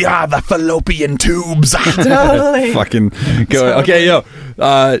 We are the fallopian tubes. Totally. Fucking go. Okay, yo.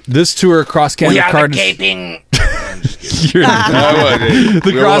 This tour across Canada Carnage. You're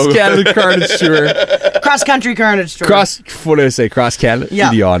the Cross Canada Carnage tour. Cross country carnage tour. What did I say? Cross Canada? Yeah.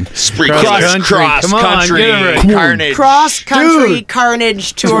 Idion. Cross Come on, country get it right. carnage. Cross country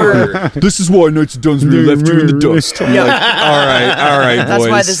carnage tour. This is why Knights of Dunsmuir left you in the dust. I'm like, all right, That's boys.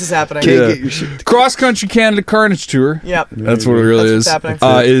 why this is happening. Can't Yeah. get your shit. Cross Country Canada Carnage Tour. Yep. That's what it really That's is. what's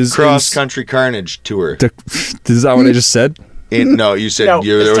happening. Is Cross country carnage tour. Is that what I just said? No, you said No,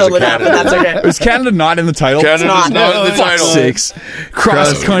 there it's was totally a not, but Canada. that's okay. Is Canada not in the title? Canada's not. not in the No, title. Six.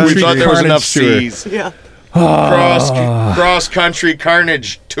 Cross Country We thought there was Carnage enough Tour. C's. Yeah. Cross country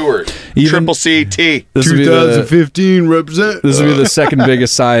carnage tour. Even- Triple CT. This will be the 2015 represent. this will be the second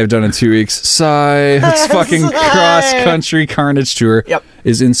biggest sigh I've done in 2 weeks. Sigh. This fucking Cross Country Carnage Tour Yep.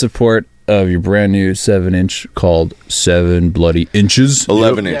 is in support of your brand new 7-inch called 7 Bloody Inches.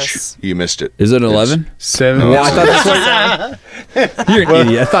 11-inch. Yes. You missed it. Is it 11? 7. Yeah, I thought that's what. You're an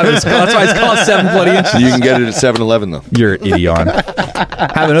idiot. I thought it was. That's why it's called 7 Bloody Inches. You can get it at 7-Eleven though. You're an idiot.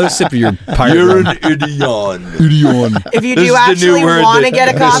 Have another sip of your pirate rum. idiot. Idiot. If you This do is the actually new word want to that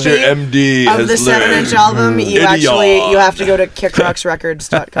get a copy Mr. MD of the has 7-inch learned. album, you Idiot. have to go to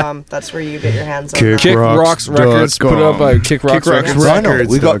kickrocksrecords.com. That's where you get your hands on that. Kick Rocks Records. Put it up by Kick Rocks Records. Records.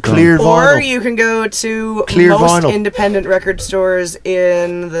 We got .com. clear Or vinyl. you can go to Clear most vinyl. independent record stores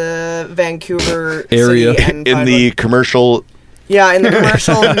in the Vancouver Area. city and In find the one. commercial, in the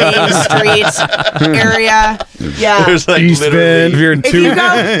commercial main street area. Yeah. there's like East literally. If you're in If two, you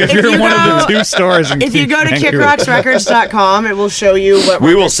go- if if you're in you one of go- the two stores, in If you go to Vancouver. kickrocksrecords.com, it will show you what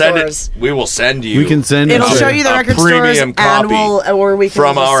We will record send stores. it. We will send you. We can send it. It'll to show you the a record stores, premium and copy or we can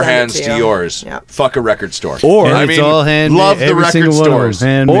from just our send it hands to you. yours. Yeah. Fuck a record store. Or- And I it's mean, all handmade. love the every record single one of them, stores.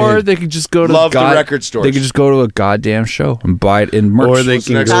 handmade. Or they could just go to Love the record stores. They could just go to a goddamn show and buy it in merch. Or they What's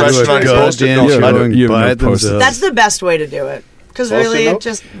the can next go question to on a your post-it goddamn note? show I don't- and you have buy no it post-it. themselves. That's the best way to do it. Because Post-it really, note? it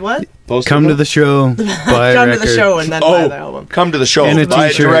just what? Come to the show, buy a Come to record, the show and then buy the album. Come to the show. And a Buy it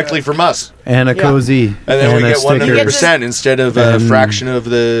t-shirt. directly from us. and a Yeah. cozy, And then we a get sticker. 100% instead of a And- fraction of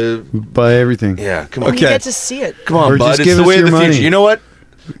the. Buy everything. Yeah, come on. And you get to see it. Come on, Or bud. just It's give the us way of your the money. future. You know what?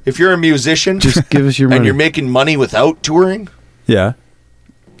 If you're a musician Just give us your money. and you're making money without touring, Yeah.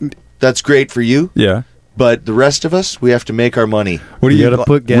 that's great for you. Yeah. But the rest of us, we have to make our money. What do you gotta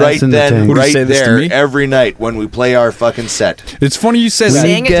put gas right in the then, tank? Would you right say this to there, me? every night when we play our fucking set. It's funny you say that.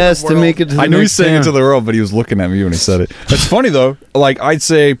 Saying it to the gas to world. make it to the I knew he was next saying it town. to the world, but he was looking at me when he said it. It's funny though. Like I'd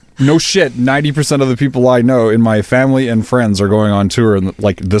say, no shit, 90% of the people I know in my family and friends are going on tour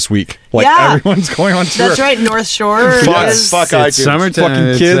like this week. Like Yeah. everyone's going on tour. That's right. North Shore. Fuck, is- fuck It's iTunes. summertime. Fucking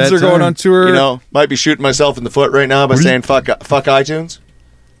It's kids that are going time. on tour. You know, might be shooting myself in the foot right now by saying fuck iTunes.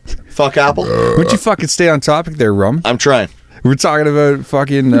 Fuck Apple. Wouldn't you fucking stay on topic there, Rum? I'm trying. We're talking about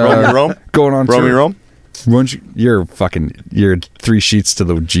fucking Rome? going on Romy tour. Rome? You're 3 sheets to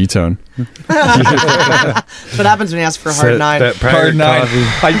the G-tone. What happens when you ask for a hard nine? That Hard pirate 9.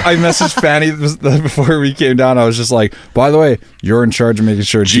 coffee. I messaged Fanny before we came down. I was just like, by the way, you're in charge of making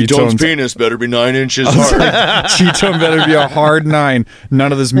sure G-Tone's G-tone's penis better be 9 inches hard. G-tone better be a hard 9.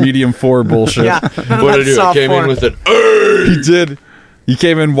 None of this medium 4 bullshit. Yeah. None of What that did I do? I soft came form. in with an He did. You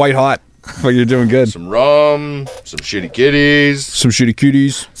came in white hot. But you're doing good. some rum, some shitty kitties. Some shitty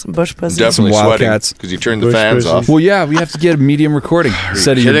cuties. Some bush pussies. Definitely Some sweating Wildcats. because you turned the Bush fans pussies. off. Well, yeah, we have to get a medium recording.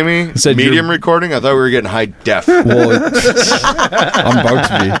 Said You kidding me? Said Medium recording? I thought we were getting high def. Well, I'm about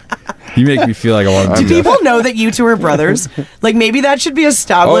to be. You make me feel like I want to Do do that. people know that you two are brothers? Like maybe that should be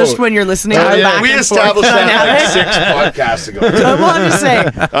established Oh. when you're listening to the back We and established forth that like dynamic. 6 podcasts ago. Well, I'm just saying.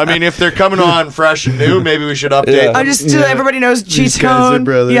 I mean, if they're coming on fresh and new, maybe we should update. Yeah. I'm just so Yeah. everybody knows These G-Tone. guys are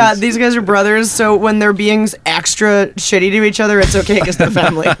brothers. Yeah, these guys are brothers. So when they're being extra shitty to each other, it's okay because they're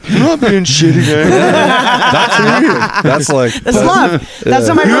family. I'm not being shitty, guys. That's like That's love. That's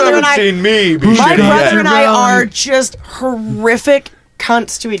what my You brother haven't and I. seen me be My shitty brother yet. and I are just horrific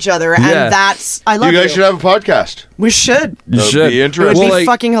cunts to each other, and Yeah. that's I love You guys should have a podcast. We should. you That'd should. be It would interesting. be Well, like-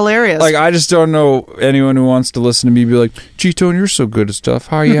 fucking hilarious. Like I just don't know anyone who wants to listen to me be like, G-Tone, you're so good at stuff.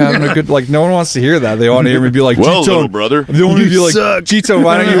 How are you having a good? Like no one wants to hear that. They want to hear me be like, Well, G-Tone, little brother. They want to be like, suck. G-Tone,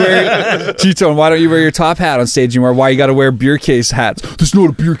 why don't you wear G-Tone? Why don't you wear your top hat on stage anymore? Why you got to wear beer case hats? This is not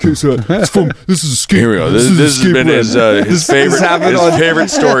a beer case hat. It's from. This is a skate. Here we go. This is a has been skateboard. his favorite happened his on- favorite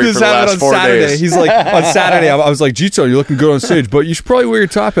story This for the happened last on 4 Saturday. days. He's like on Saturday. I was like, G-Tone, you're looking good on stage, but you should probably wear your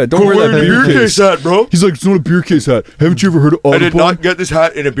top hat. Don't wear that beer case. hat, bro. He's like, it's not a beer case hat. Haven't you ever heard of I Audubon? did not get this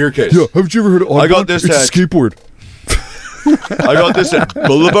hat in a beer case. Yeah, haven't you ever heard of Audubon? I got this It's hat. a skateboard. I got this at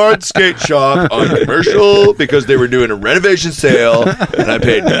Boulevard Skate Shop on Commercial because they were doing a renovation sale, and I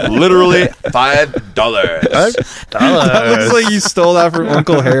paid literally $5. That looks like you stole that from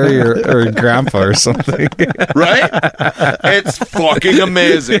Uncle Harry or Grandpa or something. Right? It's fucking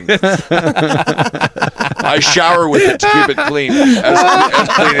amazing. I shower with it to keep it clean, as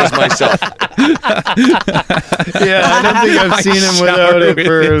clean as myself. Yeah, I don't think I've seen him without it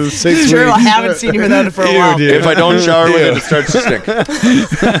for 6 True, weeks. I haven't seen you without it for a while. dude. If I don't shower with it, it starts to stink.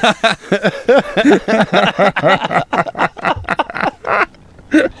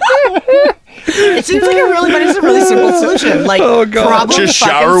 It seems like it's a really simple solution. Like, Oh, God. problem Just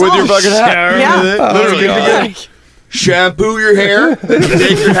fucking shower with your solved. fucking hat. Shower Yeah. with it. Literally, God. you shampoo your hair, you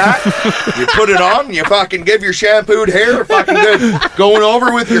take your hat, you put it on, you fucking give your shampooed hair fucking good going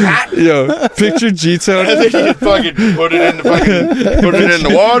over with your hat, Yo, picture G-Tone. and then you fucking put it in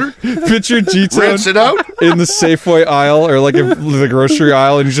the water, Picture G-Tone rinse it out. in the Safeway aisle or like the grocery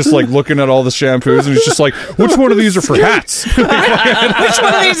aisle, and he's just like looking at all the shampoos, and he's just like, which one of these are for hats? Which one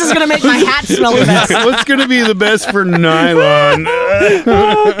of these is going to make my hat smell the best? What's going to be the best for nylon?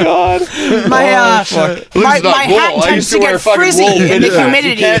 My Look my at that wool. hat I tends used to to wear get fucking frizzy wool in the fitted hats. humidity.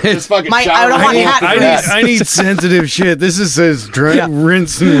 You can't just fucking I shower don't want with hat wool I fitted need, frizz. hats. I need sensitive shit. This is says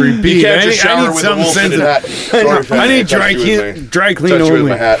rinse and repeat. You can't I just need, I shower need with a something wool fitted sensitive. hat. Sorry, Fanny, I need touched you with my- dry clean touched you with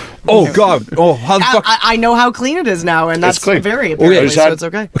only. my hat. Oh God! Oh, how the fuck? I know how clean it is now, and that's clean. very Oh, yeah. apparently, Just so had- it's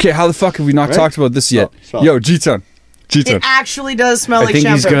okay. Okay, how the fuck have we not talked about this yet? Smell. Yo, G-Tone. G-Tone. It actually does smell I like think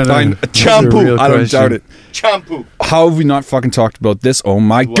he's shampoo. gonna Shampoo. I don't doubt it. Shampoo. How have we not fucking talked about this? Oh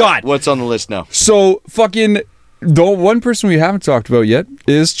my God! What's on the list now? So fucking the one person we haven't talked about yet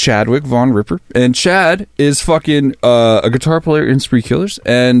is Chadwick Von Ripper, and Chad is fucking a guitar player in Spree Killers,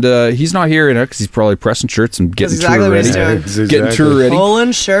 and he's not here because he's probably pressing shirts and getting That's exactly tour what ready, he's doing. Exactly. getting tour ready.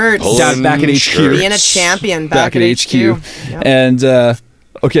 Pulling shirts. Down back at HQ, Being a champion back at HQ. Yep. and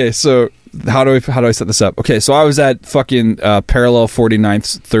okay, so. How do I set this up? Okay, so I was at fucking Parallel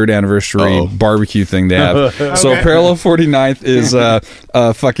 49th's 3rd anniversary barbecue thing they have. So Parallel 49th is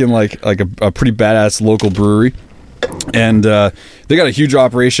fucking like a pretty badass local brewery. And they got a huge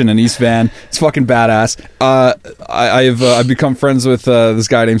operation in East Van. It's fucking badass. I've become friends with this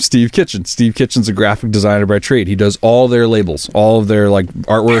guy named Steve Kitchen. Steve Kitchen's a graphic designer by trade. He does all their labels, all of their like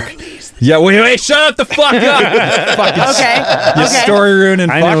artwork. Yeah, wait, shut the fuck up! Fucking Okay. you Okay. story ruining.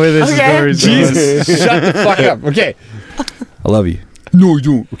 I know where this Okay. story is going. Jesus, shut the fuck up. Okay, I love you. No, you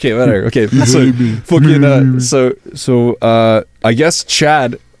don't. Okay, whatever. Okay, so fucking I guess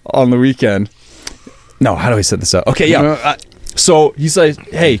Chad on the weekend. No, how do I set this up? Okay, yeah. So he's like,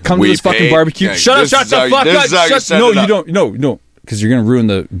 "Hey, come to this fucking barbecue." Yeah, Shut up! No, you don't. No, because you're gonna ruin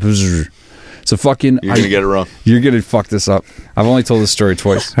the. So fucking, you're gonna get it wrong. You're gonna fuck this up. I've only told this story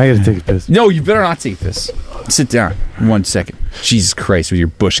twice. I gotta take a piss. No, you better not take this. Sit down 1 second. Jesus Christ, with your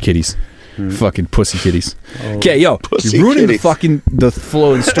bush kitties. Fucking pussy kitties. Okay, you're ruining the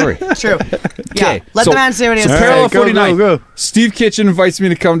flow of the story. True. Yeah. Let the man say what he has to say. Parallel 49. Go. Steve Kitchen invites me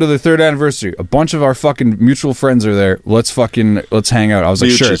to come to the 3rd anniversary. A bunch of our fucking mutual friends are there. Let's hang out. I was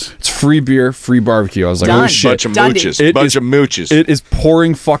like, sure. It's free beer, free barbecue. I was like, Done. oh shit. Bunch of mooches. It is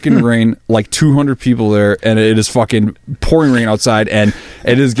pouring fucking rain, like 200 people there, and it is fucking pouring rain outside, and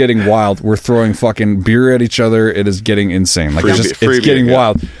it is getting wild. We're throwing fucking beer at each other. It is getting insane. Like, it's getting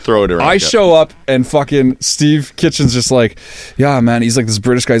wild. Throw it around. I show up, and fucking Steve Kitchen's just like, yeah, man. He's like this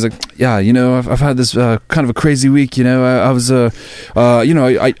British guy. He's like, yeah, I've had this kind of a crazy week. I was, I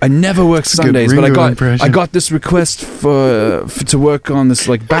never work Sundays, but I got this request for to work on this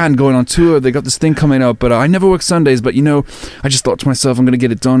like band going on tour. They got this thing coming up, but I never work Sundays. But I just thought to myself, I'm gonna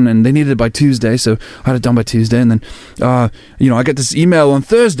get it done, and they needed it by Tuesday, so I had it done by Tuesday, and then, I get this email on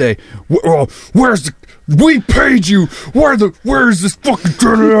Thursday. We paid you. Where's this fucking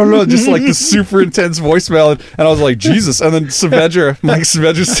just like this super intense voicemail, and I was like, Jesus. And then Mike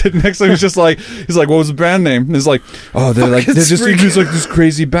Saavedra sitting next to me, he's like, what was the band name? And he's like, oh, they're just this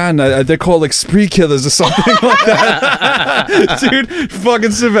crazy band. They're called like Spree Killers or something like that. Dude,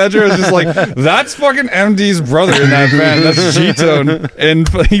 fucking Saavedra was just like, that's fucking MD's brother in that band. That's G-Tone, and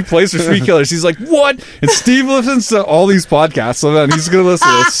he plays for Spree Killers. He's like, what? And Steve listens to all these podcasts, so then he's gonna listen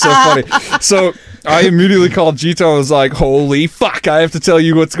to this. It's so funny. So I immediately called Gito and was like, holy fuck, I have to tell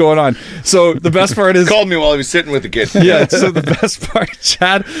you what's going on. So the best part is... Called me while he was sitting with the kid. Yeah, so the best part,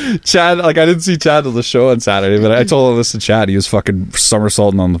 Chad, like I didn't see Chad at the show on Saturday, but I told him this to Chad. He was fucking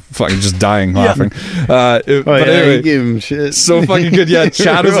somersaulting on the fucking, just dying laughing. Anyway, he gave him shit. So fucking good. Yeah,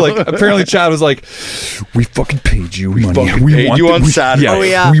 Chad was like, apparently Chad was like, we fucking paid you. We fucking paid you on Saturday. Oh,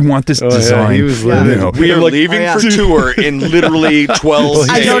 yeah. We want this design. Yeah, he was we are leaving for tour in literally 12 days.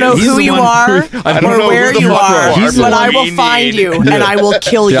 I don't know who you are. I don't know where you are, but I will find you and I will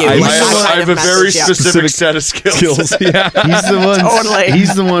kill you. I have a very specific set of skills. Yeah, he's the one. Totally.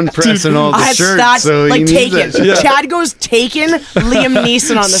 He's the one pressing all the shirts. So like he Taken. that. Yeah. Chad goes Taken. Liam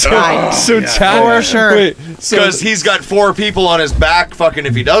Neeson on the side. So Chad, for sure. Wait, because he's got 4 people on his back. Fucking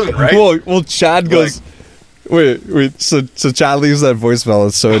if he doesn't, right? Well, Chad goes. Wait. So Chad leaves that voicemail.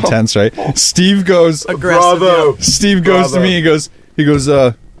 It's so intense, right? Steve goes. Aggressive. Steve goes to me. He goes.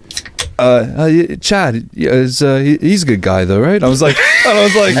 Chad, he's a good guy though, right? I was like,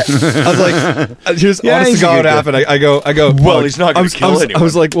 here's honest to God what happened. I go. Well, he's not going to kill anyone. I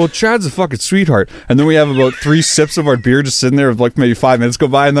was like, well, Chad's a fucking sweetheart. And then we have about 3 sips of our beer just sitting there, like maybe 5 minutes go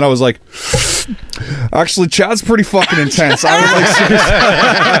by, and then I was like, actually, Chad's pretty fucking intense. I was like, seriously.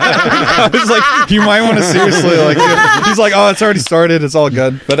 I was like, you might want to seriously, like, he's like, oh, it's already started, it's all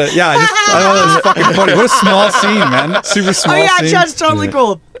good. But I thought that was fucking funny. What a small scene, man. Super small scene. Chad's totally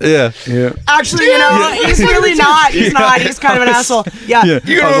cool. Yeah. Actually, he's really not. He's not. He's kind of an asshole. Yeah.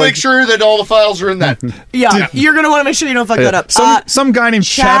 You're going to make sure that all the files are in that. Yeah. You're going to want to make sure you don't fuck that up. Some guy named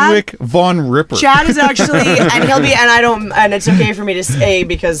Chadwick Von Ripper. Chad is actually, and it's okay for me to say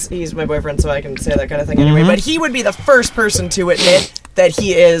because he's my boyfriend, so I can say that kind of thing anyway, but he would be the first person to admit that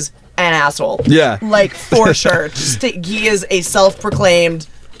he is an asshole. Yeah. Like, for sure. He is a self-proclaimed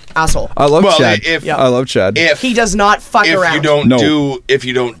asshole. I love Chad. I love Chad. He does not fuck around. If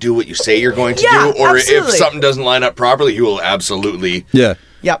you don't do what you say you're going to do, or absolutely. if something doesn't line up properly, he will absolutely. Yeah.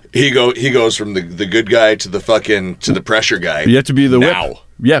 Yep. He goes from the good guy to the pressure guy. You have to be the now. whip.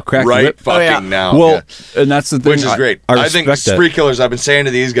 Yeah, crack right the whip. fucking now. Well, and that's the thing. Which is great. I think Spree Killers, I've been saying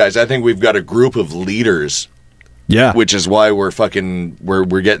to these guys, I think we've got a group of leaders. Yeah. Which is why we're getting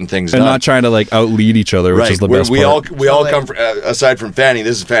things done. And not trying to like out-lead each other, which is the best part. We all come from, aside from Fanny,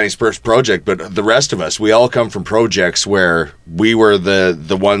 this is Fanny's first project, but the rest of us, we all come from projects where we were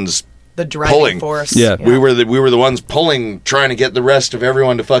the ones the driving pulling. Force. Yeah. We were the ones pulling, trying to get the rest of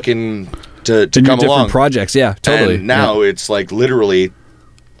everyone to fucking to come along. Different projects, yeah, totally. And now it's like literally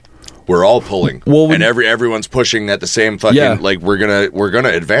we're all pulling, and everyone's pushing at the same fucking like we're gonna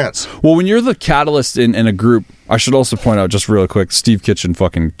advance. Well, when you're the catalyst in a group, I should also point out just real quick, Steve Kitchen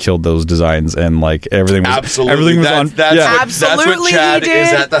fucking killed those designs, and like everything was everything was on. That's what Chad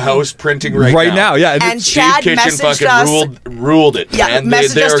is at the house printing right now. Yeah, and Chad Steve Kitchen messaged fucking us. Ruled it. Yeah, and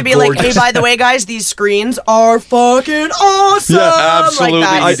messaged us to be like, hey, by the way, guys, these screens are fucking awesome. Yeah, absolutely.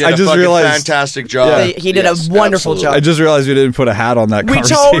 Like I just realized fantastic job. He did a wonderful job. I just realized we didn't put a hat on that We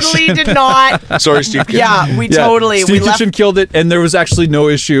conversation. totally did not. Sorry, Steve Kitchen. Yeah, we totally. Steve Kitchen killed it, and there was actually no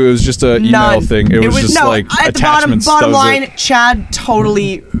issue. It was just an email thing. It was just like at the attachments. bottom line, Chad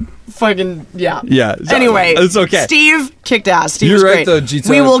totally fucking yeah. Anyway, it's okay. Steve kicked ass. Steve You're was right, great. though,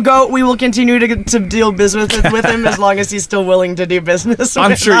 G-Tone. We will continue to deal business with him as long as he's still willing to do business.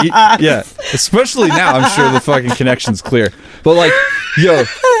 I'm with sure. us. Especially now, I'm sure the fucking connection's clear. But like, yo,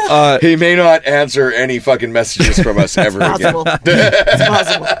 he may not answer any fucking messages from us ever again. It's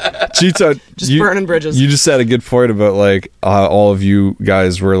possible. G-Tone, Just burning bridges. You just said a good point about like all of you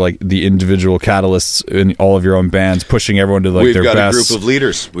guys were like the individual catalysts in all of your own bands, pushing everyone to like their best. We've got a group of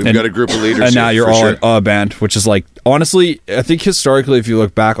leaders. We've got a group of leaders, and now here, you're all in a band, which is like honestly, I think historically, if you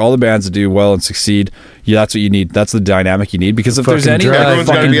look back, all the bands that do well and succeed, that's what you need. That's the dynamic you need, because if there's any like,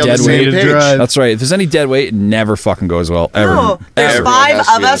 fucking dead weight, that's right. If there's any dead weight, it never fucking goes well ever. No, there's Everyone 5 has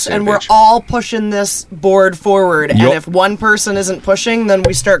to of be on the us, same and we're page. all pushing this board forward. And if one person isn't pushing, then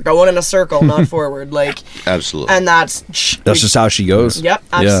we start going in a circle, not forward. Like absolutely, and that's just how she goes. Yep,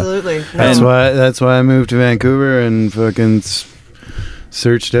 absolutely. Yeah. No. That's why I moved to Vancouver and fucking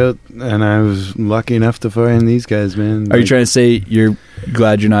searched out, and I was lucky enough to find these guys, man. Are you trying to say you're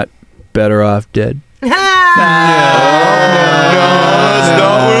glad you're not better off dead? That's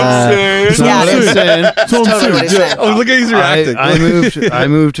not what I'm saying. That's what I'm saying. That's totally what he's saying. Oh, look at he's reacting. I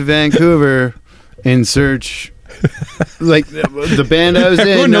moved to Vancouver in search. Like the band I was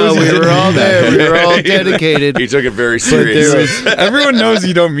in, no, we were all there. We were all dedicated. He took it very serious. Everyone knows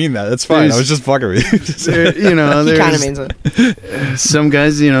you don't mean that. That's fine. I was just fucking with you. You know, He kind of means it. some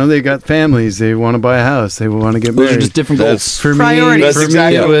guys, you know, they got families. They want to buy a house. They want to get Those married. are just different goals. For Priorities. me, That's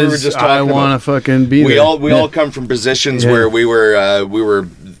exactly it what we were was just I talking want to fucking be we there. all come from positions where we were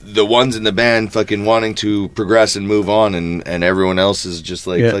the ones in the band fucking wanting to progress and move on, and everyone else is just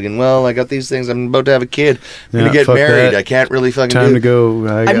like fucking, well, I got these things, I'm about to have a kid, I'm gonna get married, I can't really fucking time to go.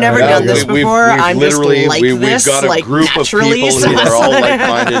 I've never done this before. I'm just like we've this, got a like group of naturally. people who are all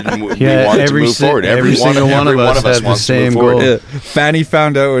like-minded, and we want to move forward. Every single one of us has the same goal. Yeah. Fanny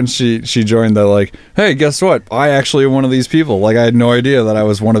found out when she joined that, like, hey, guess what? I actually am one of these people. Like, I had no idea that I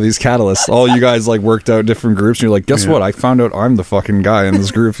was one of these catalysts. All you guys like worked out different groups, and you're like, guess what? I found out I'm the fucking guy in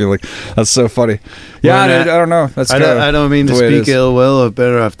this group. You're like, that's so funny. Yeah, I don't know. That's I don't mean to speak ill will of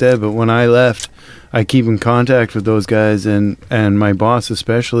Better Off Dead, but when I left, I keep in contact with those guys and my boss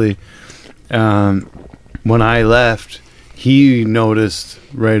especially. When I left, he noticed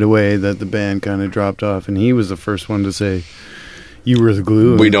right away that the band kind of dropped off, and he was the first one to say, you were the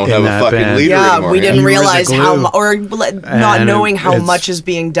glue. We don't have a fucking band. leader anymore. We didn't realize how not And knowing how it's- much is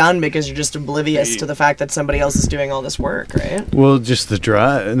being done because you're just oblivious to the fact that somebody else is doing all this work, right? Well, just the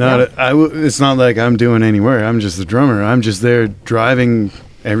drive. It's not like I'm doing any work. I'm just the drummer. I'm just there driving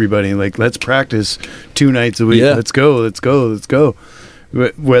everybody. Like, let's practice 2 nights a week. Yeah. Let's go.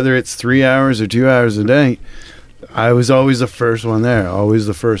 Whether it's 3 hours or 2 hours a day, I was always the first one there. Always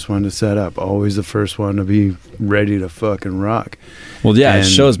the first one to set up. Always the first one to be ready to fucking rock. Well, yeah, it And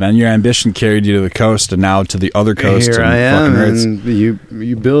shows, man. Your ambition carried you to the coast, and now to the other coast. Here and I am, fucking Ritz. and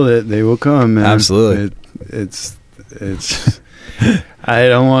you build it, they will come. Man. Absolutely. It's. I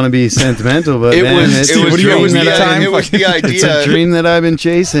don't want to be sentimental, but It was it's the It's a idea. dream that I've been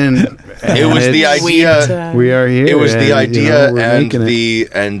chasing. It was the idea. We are here. It was the and, idea we're and making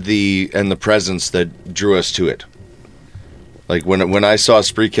it. the presence that drew us to it. Like when I saw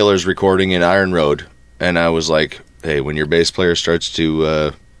Spree Killers recording in Iron Road, and I was like, "Hey, when your bass player starts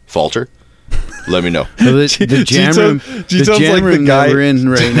to falter, let me know." Well, the jam room, that we're in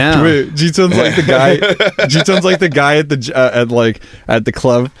right now. G-Tone's like the guy. G-Tone's like the guy at the at the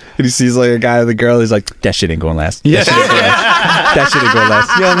club, and he sees like a guy with a girl. He's like, "That shit ain't going last. Yeah. That shit ain't going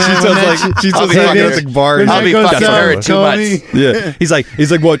last." Yeah, man, G-Tone's talking at the bar. I'll be fucking her at 2 months. Yeah, he's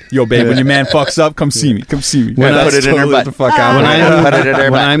like, what? Yo, babe, when your man fucks up, come see me. When I That's put it in her totally butt. the fuck out.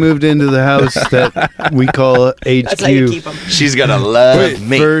 When I moved into the house that we call That's how you keep HQ, them. She's gonna love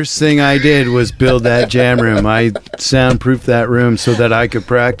me. first thing I did was build that jam room. I soundproofed that room so that I could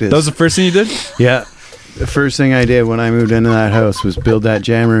practice. That was the first thing you did? Yeah. the first thing I did when I moved into that house was build that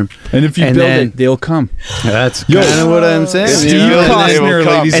jam room. And if you build it, they'll come. That's kind of what I'm saying. Steve Costner,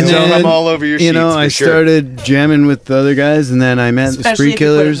 ladies and gentlemen. I'm all over your sheets. I started jamming with the other guys, and then I met the Spree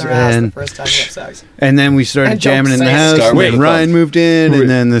Killers, and then we started jamming in the house. And Ryan moved in, and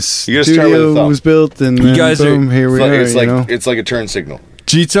then the studio was built, and then boom, here we are. It's like a turn signal.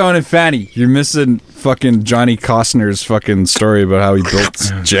 G-Tone and Fanny, you're missing fucking Johnny Costner's fucking story about how he built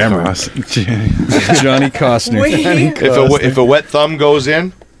Jammer. Johnny Costner. If a wet thumb goes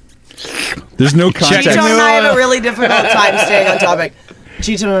in, there's no context. G-Tone and I have a really difficult time staying on topic.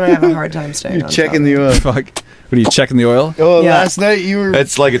 G-Tone and I have a hard time staying on topic. You're checking the oil. Fuck. What are you checking the oil? Oh, last night you were...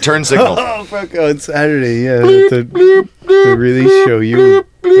 It's like a turn signal. Oh, fuck. Oh, it's Saturday, yeah. The release show. You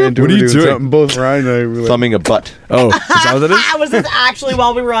what are you doing? Something. Both Ryan and I were thumbing a butt. Oh, is that what it is? Was this actually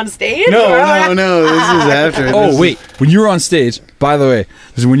while we were on stage? No. This is after. Oh, wait. When you were on stage, by the way,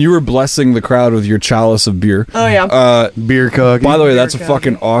 is when you were blessing the crowd with your chalice of beer. Oh, yeah. Beer cock. By the way, that's a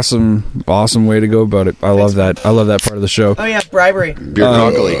fucking awesome way to go about it. I love that. I love that part of the show. Oh, yeah. Bribery. Beer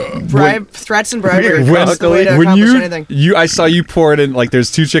cockily. Threats and bribery. I saw you pour it in, like, there's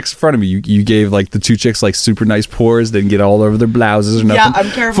two chicks in front of me. You gave, like, the two chicks, like, super nice pours. They didn't get all over their blouses or nothing. Yeah,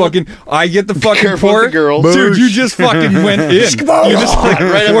 I'm careful. I get the fucking pour. Girls. Dude, you just fucking went in. You just, like,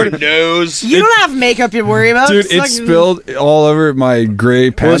 right over your nose. You don't have makeup you worry about. Dude, it spilled all over my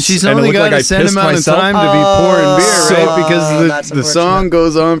gray pants. Well, she's only got a set amount of time to be pouring beer, right? Because the song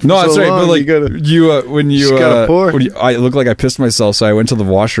goes on for so long. No, that's right. But like when you I looked like I pissed myself, so I went to the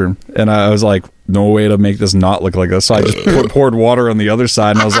washroom and I was like, no way to make this not look like this. So I just poured water on the other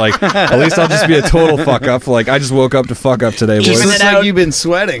side, and I was like, at least I'll just be a total fuck up. Like, I just woke up to fuck up today, boys. It looks like you've been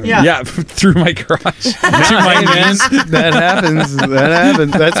sweating. Yeah, through my crotch. Through my hands. That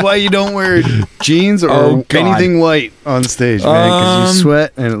happens. That's why you don't wear jeans or anything white on stage, man, because you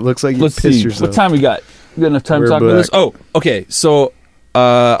sweat and it looks like you pissed yourself. What time we got? We got enough time to talk about this? Oh, okay. So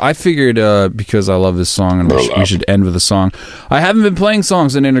I figured because I love this song and we should end with a song. I haven't been playing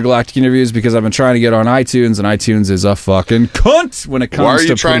songs in Intergalactic Interviews because I've been trying to get on iTunes, and iTunes is a fucking cunt when it comes to Why are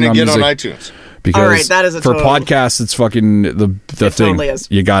you trying to get music. on iTunes? Because all right, that is for podcasts, it's fucking the thing totally is.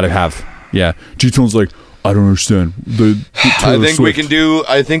 You gotta have. Yeah, G-Tone's like, I don't understand. I think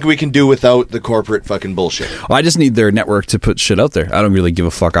we can do without the corporate fucking bullshit. I just need their network to put shit out there. I don't really give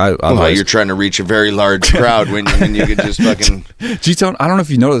a fuck. You're trying to reach a very large crowd when you could just fucking... G-Tone, I don't know if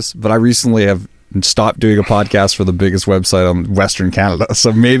you noticed, but I recently have stopped doing a podcast for the biggest website on Western Canada,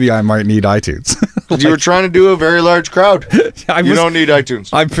 so maybe I might need iTunes. You were trying to do a very large crowd. You don't need iTunes.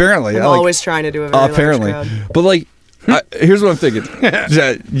 Apparently. I'm always trying to do a very large crowd. But like, here's what I'm thinking.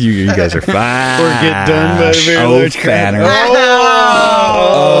 You guys are fine. Or get done by a very large crowd.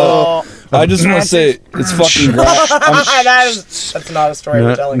 I just want to say it's fucking great. That's not a story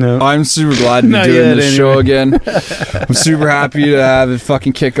we're telling. No. I'm super glad to be doing this show again. I'm super happy to have it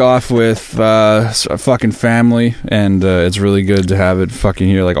fucking kick off with a fucking family, and it's really good to have it fucking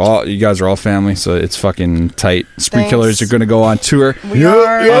here. Like, all you guys are all family, so it's fucking tight. Spree Killers are going to go on tour. We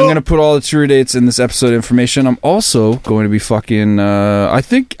are. I'm going to put all the tour dates in this episode information. I'm also going to be fucking. I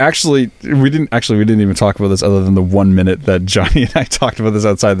think actually we didn't even talk about this other than the 1 minute that Johnny and I talked about this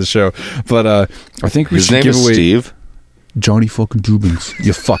outside the show. But I think we should give away Steve. Johnny fucking Dubins,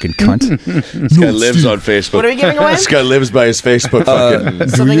 you fucking cunt. This guy lives on Facebook. What are we giving away? This guy lives by his Facebook fucking...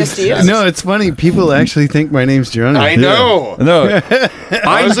 Something is Steve? No, it's funny. People actually think my name's Johnny. I know. No.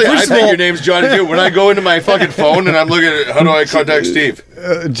 Honestly, I think your name's Johnny too. When I go into my fucking phone and I'm looking at how do I contact Steve?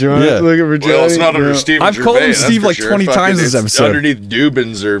 Johnny, looking for Johnny. Well, it's not under Steve. I've called him Steve like 20 times this episode. Underneath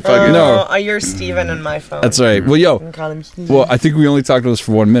Dubins or fucking... No. You're Steven in my phone. That's right. Well, I think we only talked about this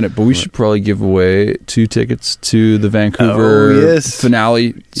for 1 minute, but we should probably give away 2 tickets to the Vancouver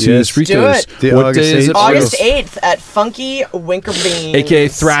finale to Spree Killers. What day is it? August 8th at Funky Winker Beans. A.k.a.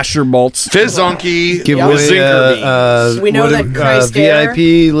 Thrasher Malts. Fizzonky. Give away we know that Christ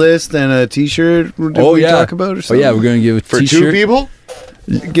VIP list and a t-shirt. Did we talk about or something? Oh, yeah, we're going to give a t-shirt. For 2 people?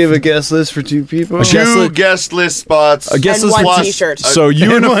 Give a guest list for 2 people. 2 guest list spots. A guest and list 1 t-shirt. So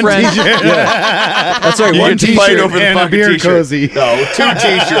you and a friend. Yeah. That's right. You 1 get to fight over the fucking beer t-shirt. cozy. No, 2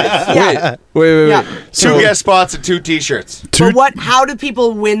 t-shirts. Wait. Yeah. 2 guest spots and 2 t-shirts. But how do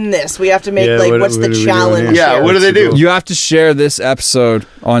people win this? We have to make what's the challenge? Yeah, what do they do? You have to share this episode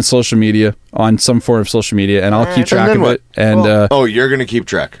on social media. on some form of social media, and I'll keep track of it. And you're gonna keep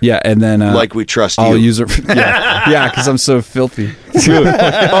track. Yeah, and then like we trust you. I'll use it. Yeah, because I'm so filthy.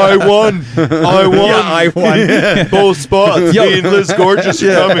 I won. Yeah, I won both spots. Me and Liz Gorgeous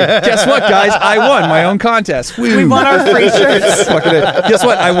are coming. Guess what, guys? I won my own contest. We won our free shirts. Guess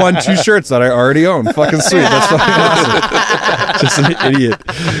what? I won 2 shirts that I already own. Fucking sweet. That's fucking awesome. Just an idiot.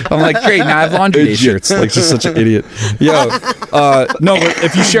 I'm like, great. Now I have laundry day shirts. Like, just such an idiot. Yo, no, but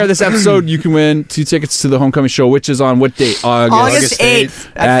if you share this episode, you can win 2 tickets to the Homecoming show, which is on what date? August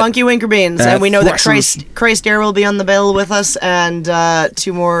 8th at Funky Winker Beans, and we know that Christ Air will be on the bill with us, and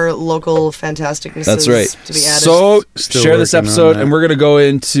 2 more local fantasticnesses. That's right. To be added. So share this episode, and we're gonna go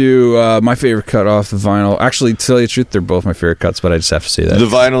into my favorite cut off the vinyl. Actually, to tell you the truth, they're both my favorite cuts, but I just have to say that the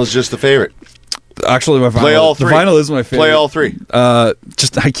vinyl is just the favorite. Actually, my vinyl. Play all 3. The vinyl is my favorite. Play all 3.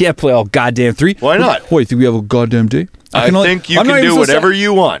 Just I can't play all goddamn 3. Why not? What, you think we have a goddamn day? I think you can do whatever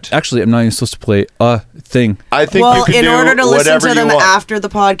you want. Actually, I'm not even supposed to play a thing. I think you can do whatever you want. In order to listen to them after the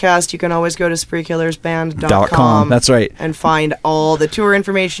podcast, you can always go to spreekillersband.com. That's right. And find all the tour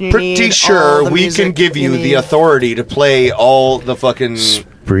information you need. Pretty sure we can give you the authority to play all the fucking...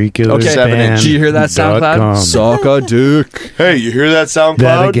 Okay, did you hear that, SoundCloud? Suck a dick. Hey, you hear that, SoundCloud?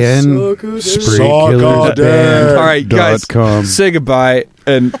 That again. Spreekillersband. All right, guys, say goodbye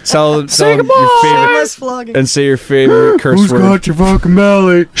and tell your favorite and say your favorite curse word. Who's got your fucking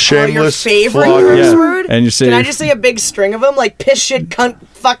belly? Shameless. Your favorite curse word? And you say. Can I just say a big string of them, like piss, shit, cunt,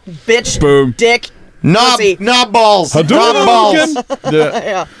 fuck, bitch, boom, dick, knob balls, knob balls.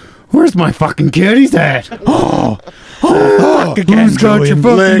 Yeah. Where's my fucking kitties at? Who's got your fucking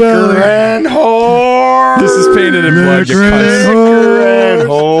belly? And whore. This is painted in blood. Liquor and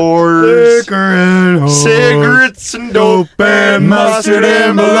whores. Liquor and whores. Cigarettes and dope and mustard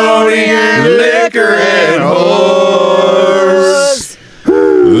and bologna and liquor and whores.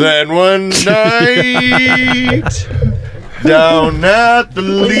 Then one night, down at the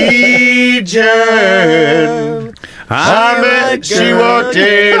Legion, she walked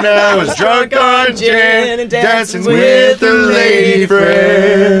in, I was drunk on gin and dancing with a lady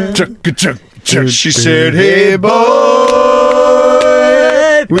friend. She said, hey boy,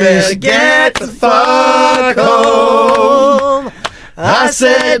 we better get the fuck home. I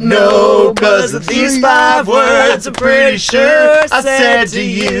said no, cause of these 5 words I'm pretty sure I said to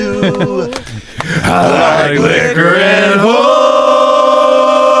you. I like liquor and whores,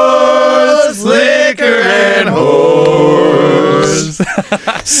 liquor and whores,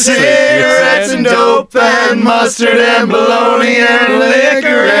 cigarettes and dope and mustard and bologna and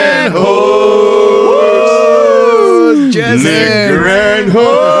liquor and whores, liquor and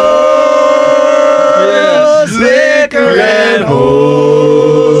whores, liquor and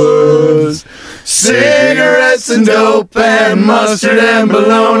whores, cigarettes and dope and mustard and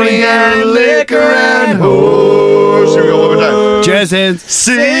bologna and liquor and whores. Here we go one more time. Jazz hands.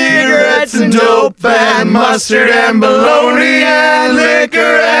 Cigarettes and dope and mustard and bologna and liquor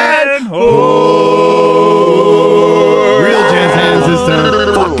and whores. Real jazz hands this time.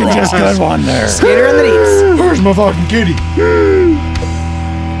 Fucking just good one there. Skater in the deeps. Where's my fucking kitty?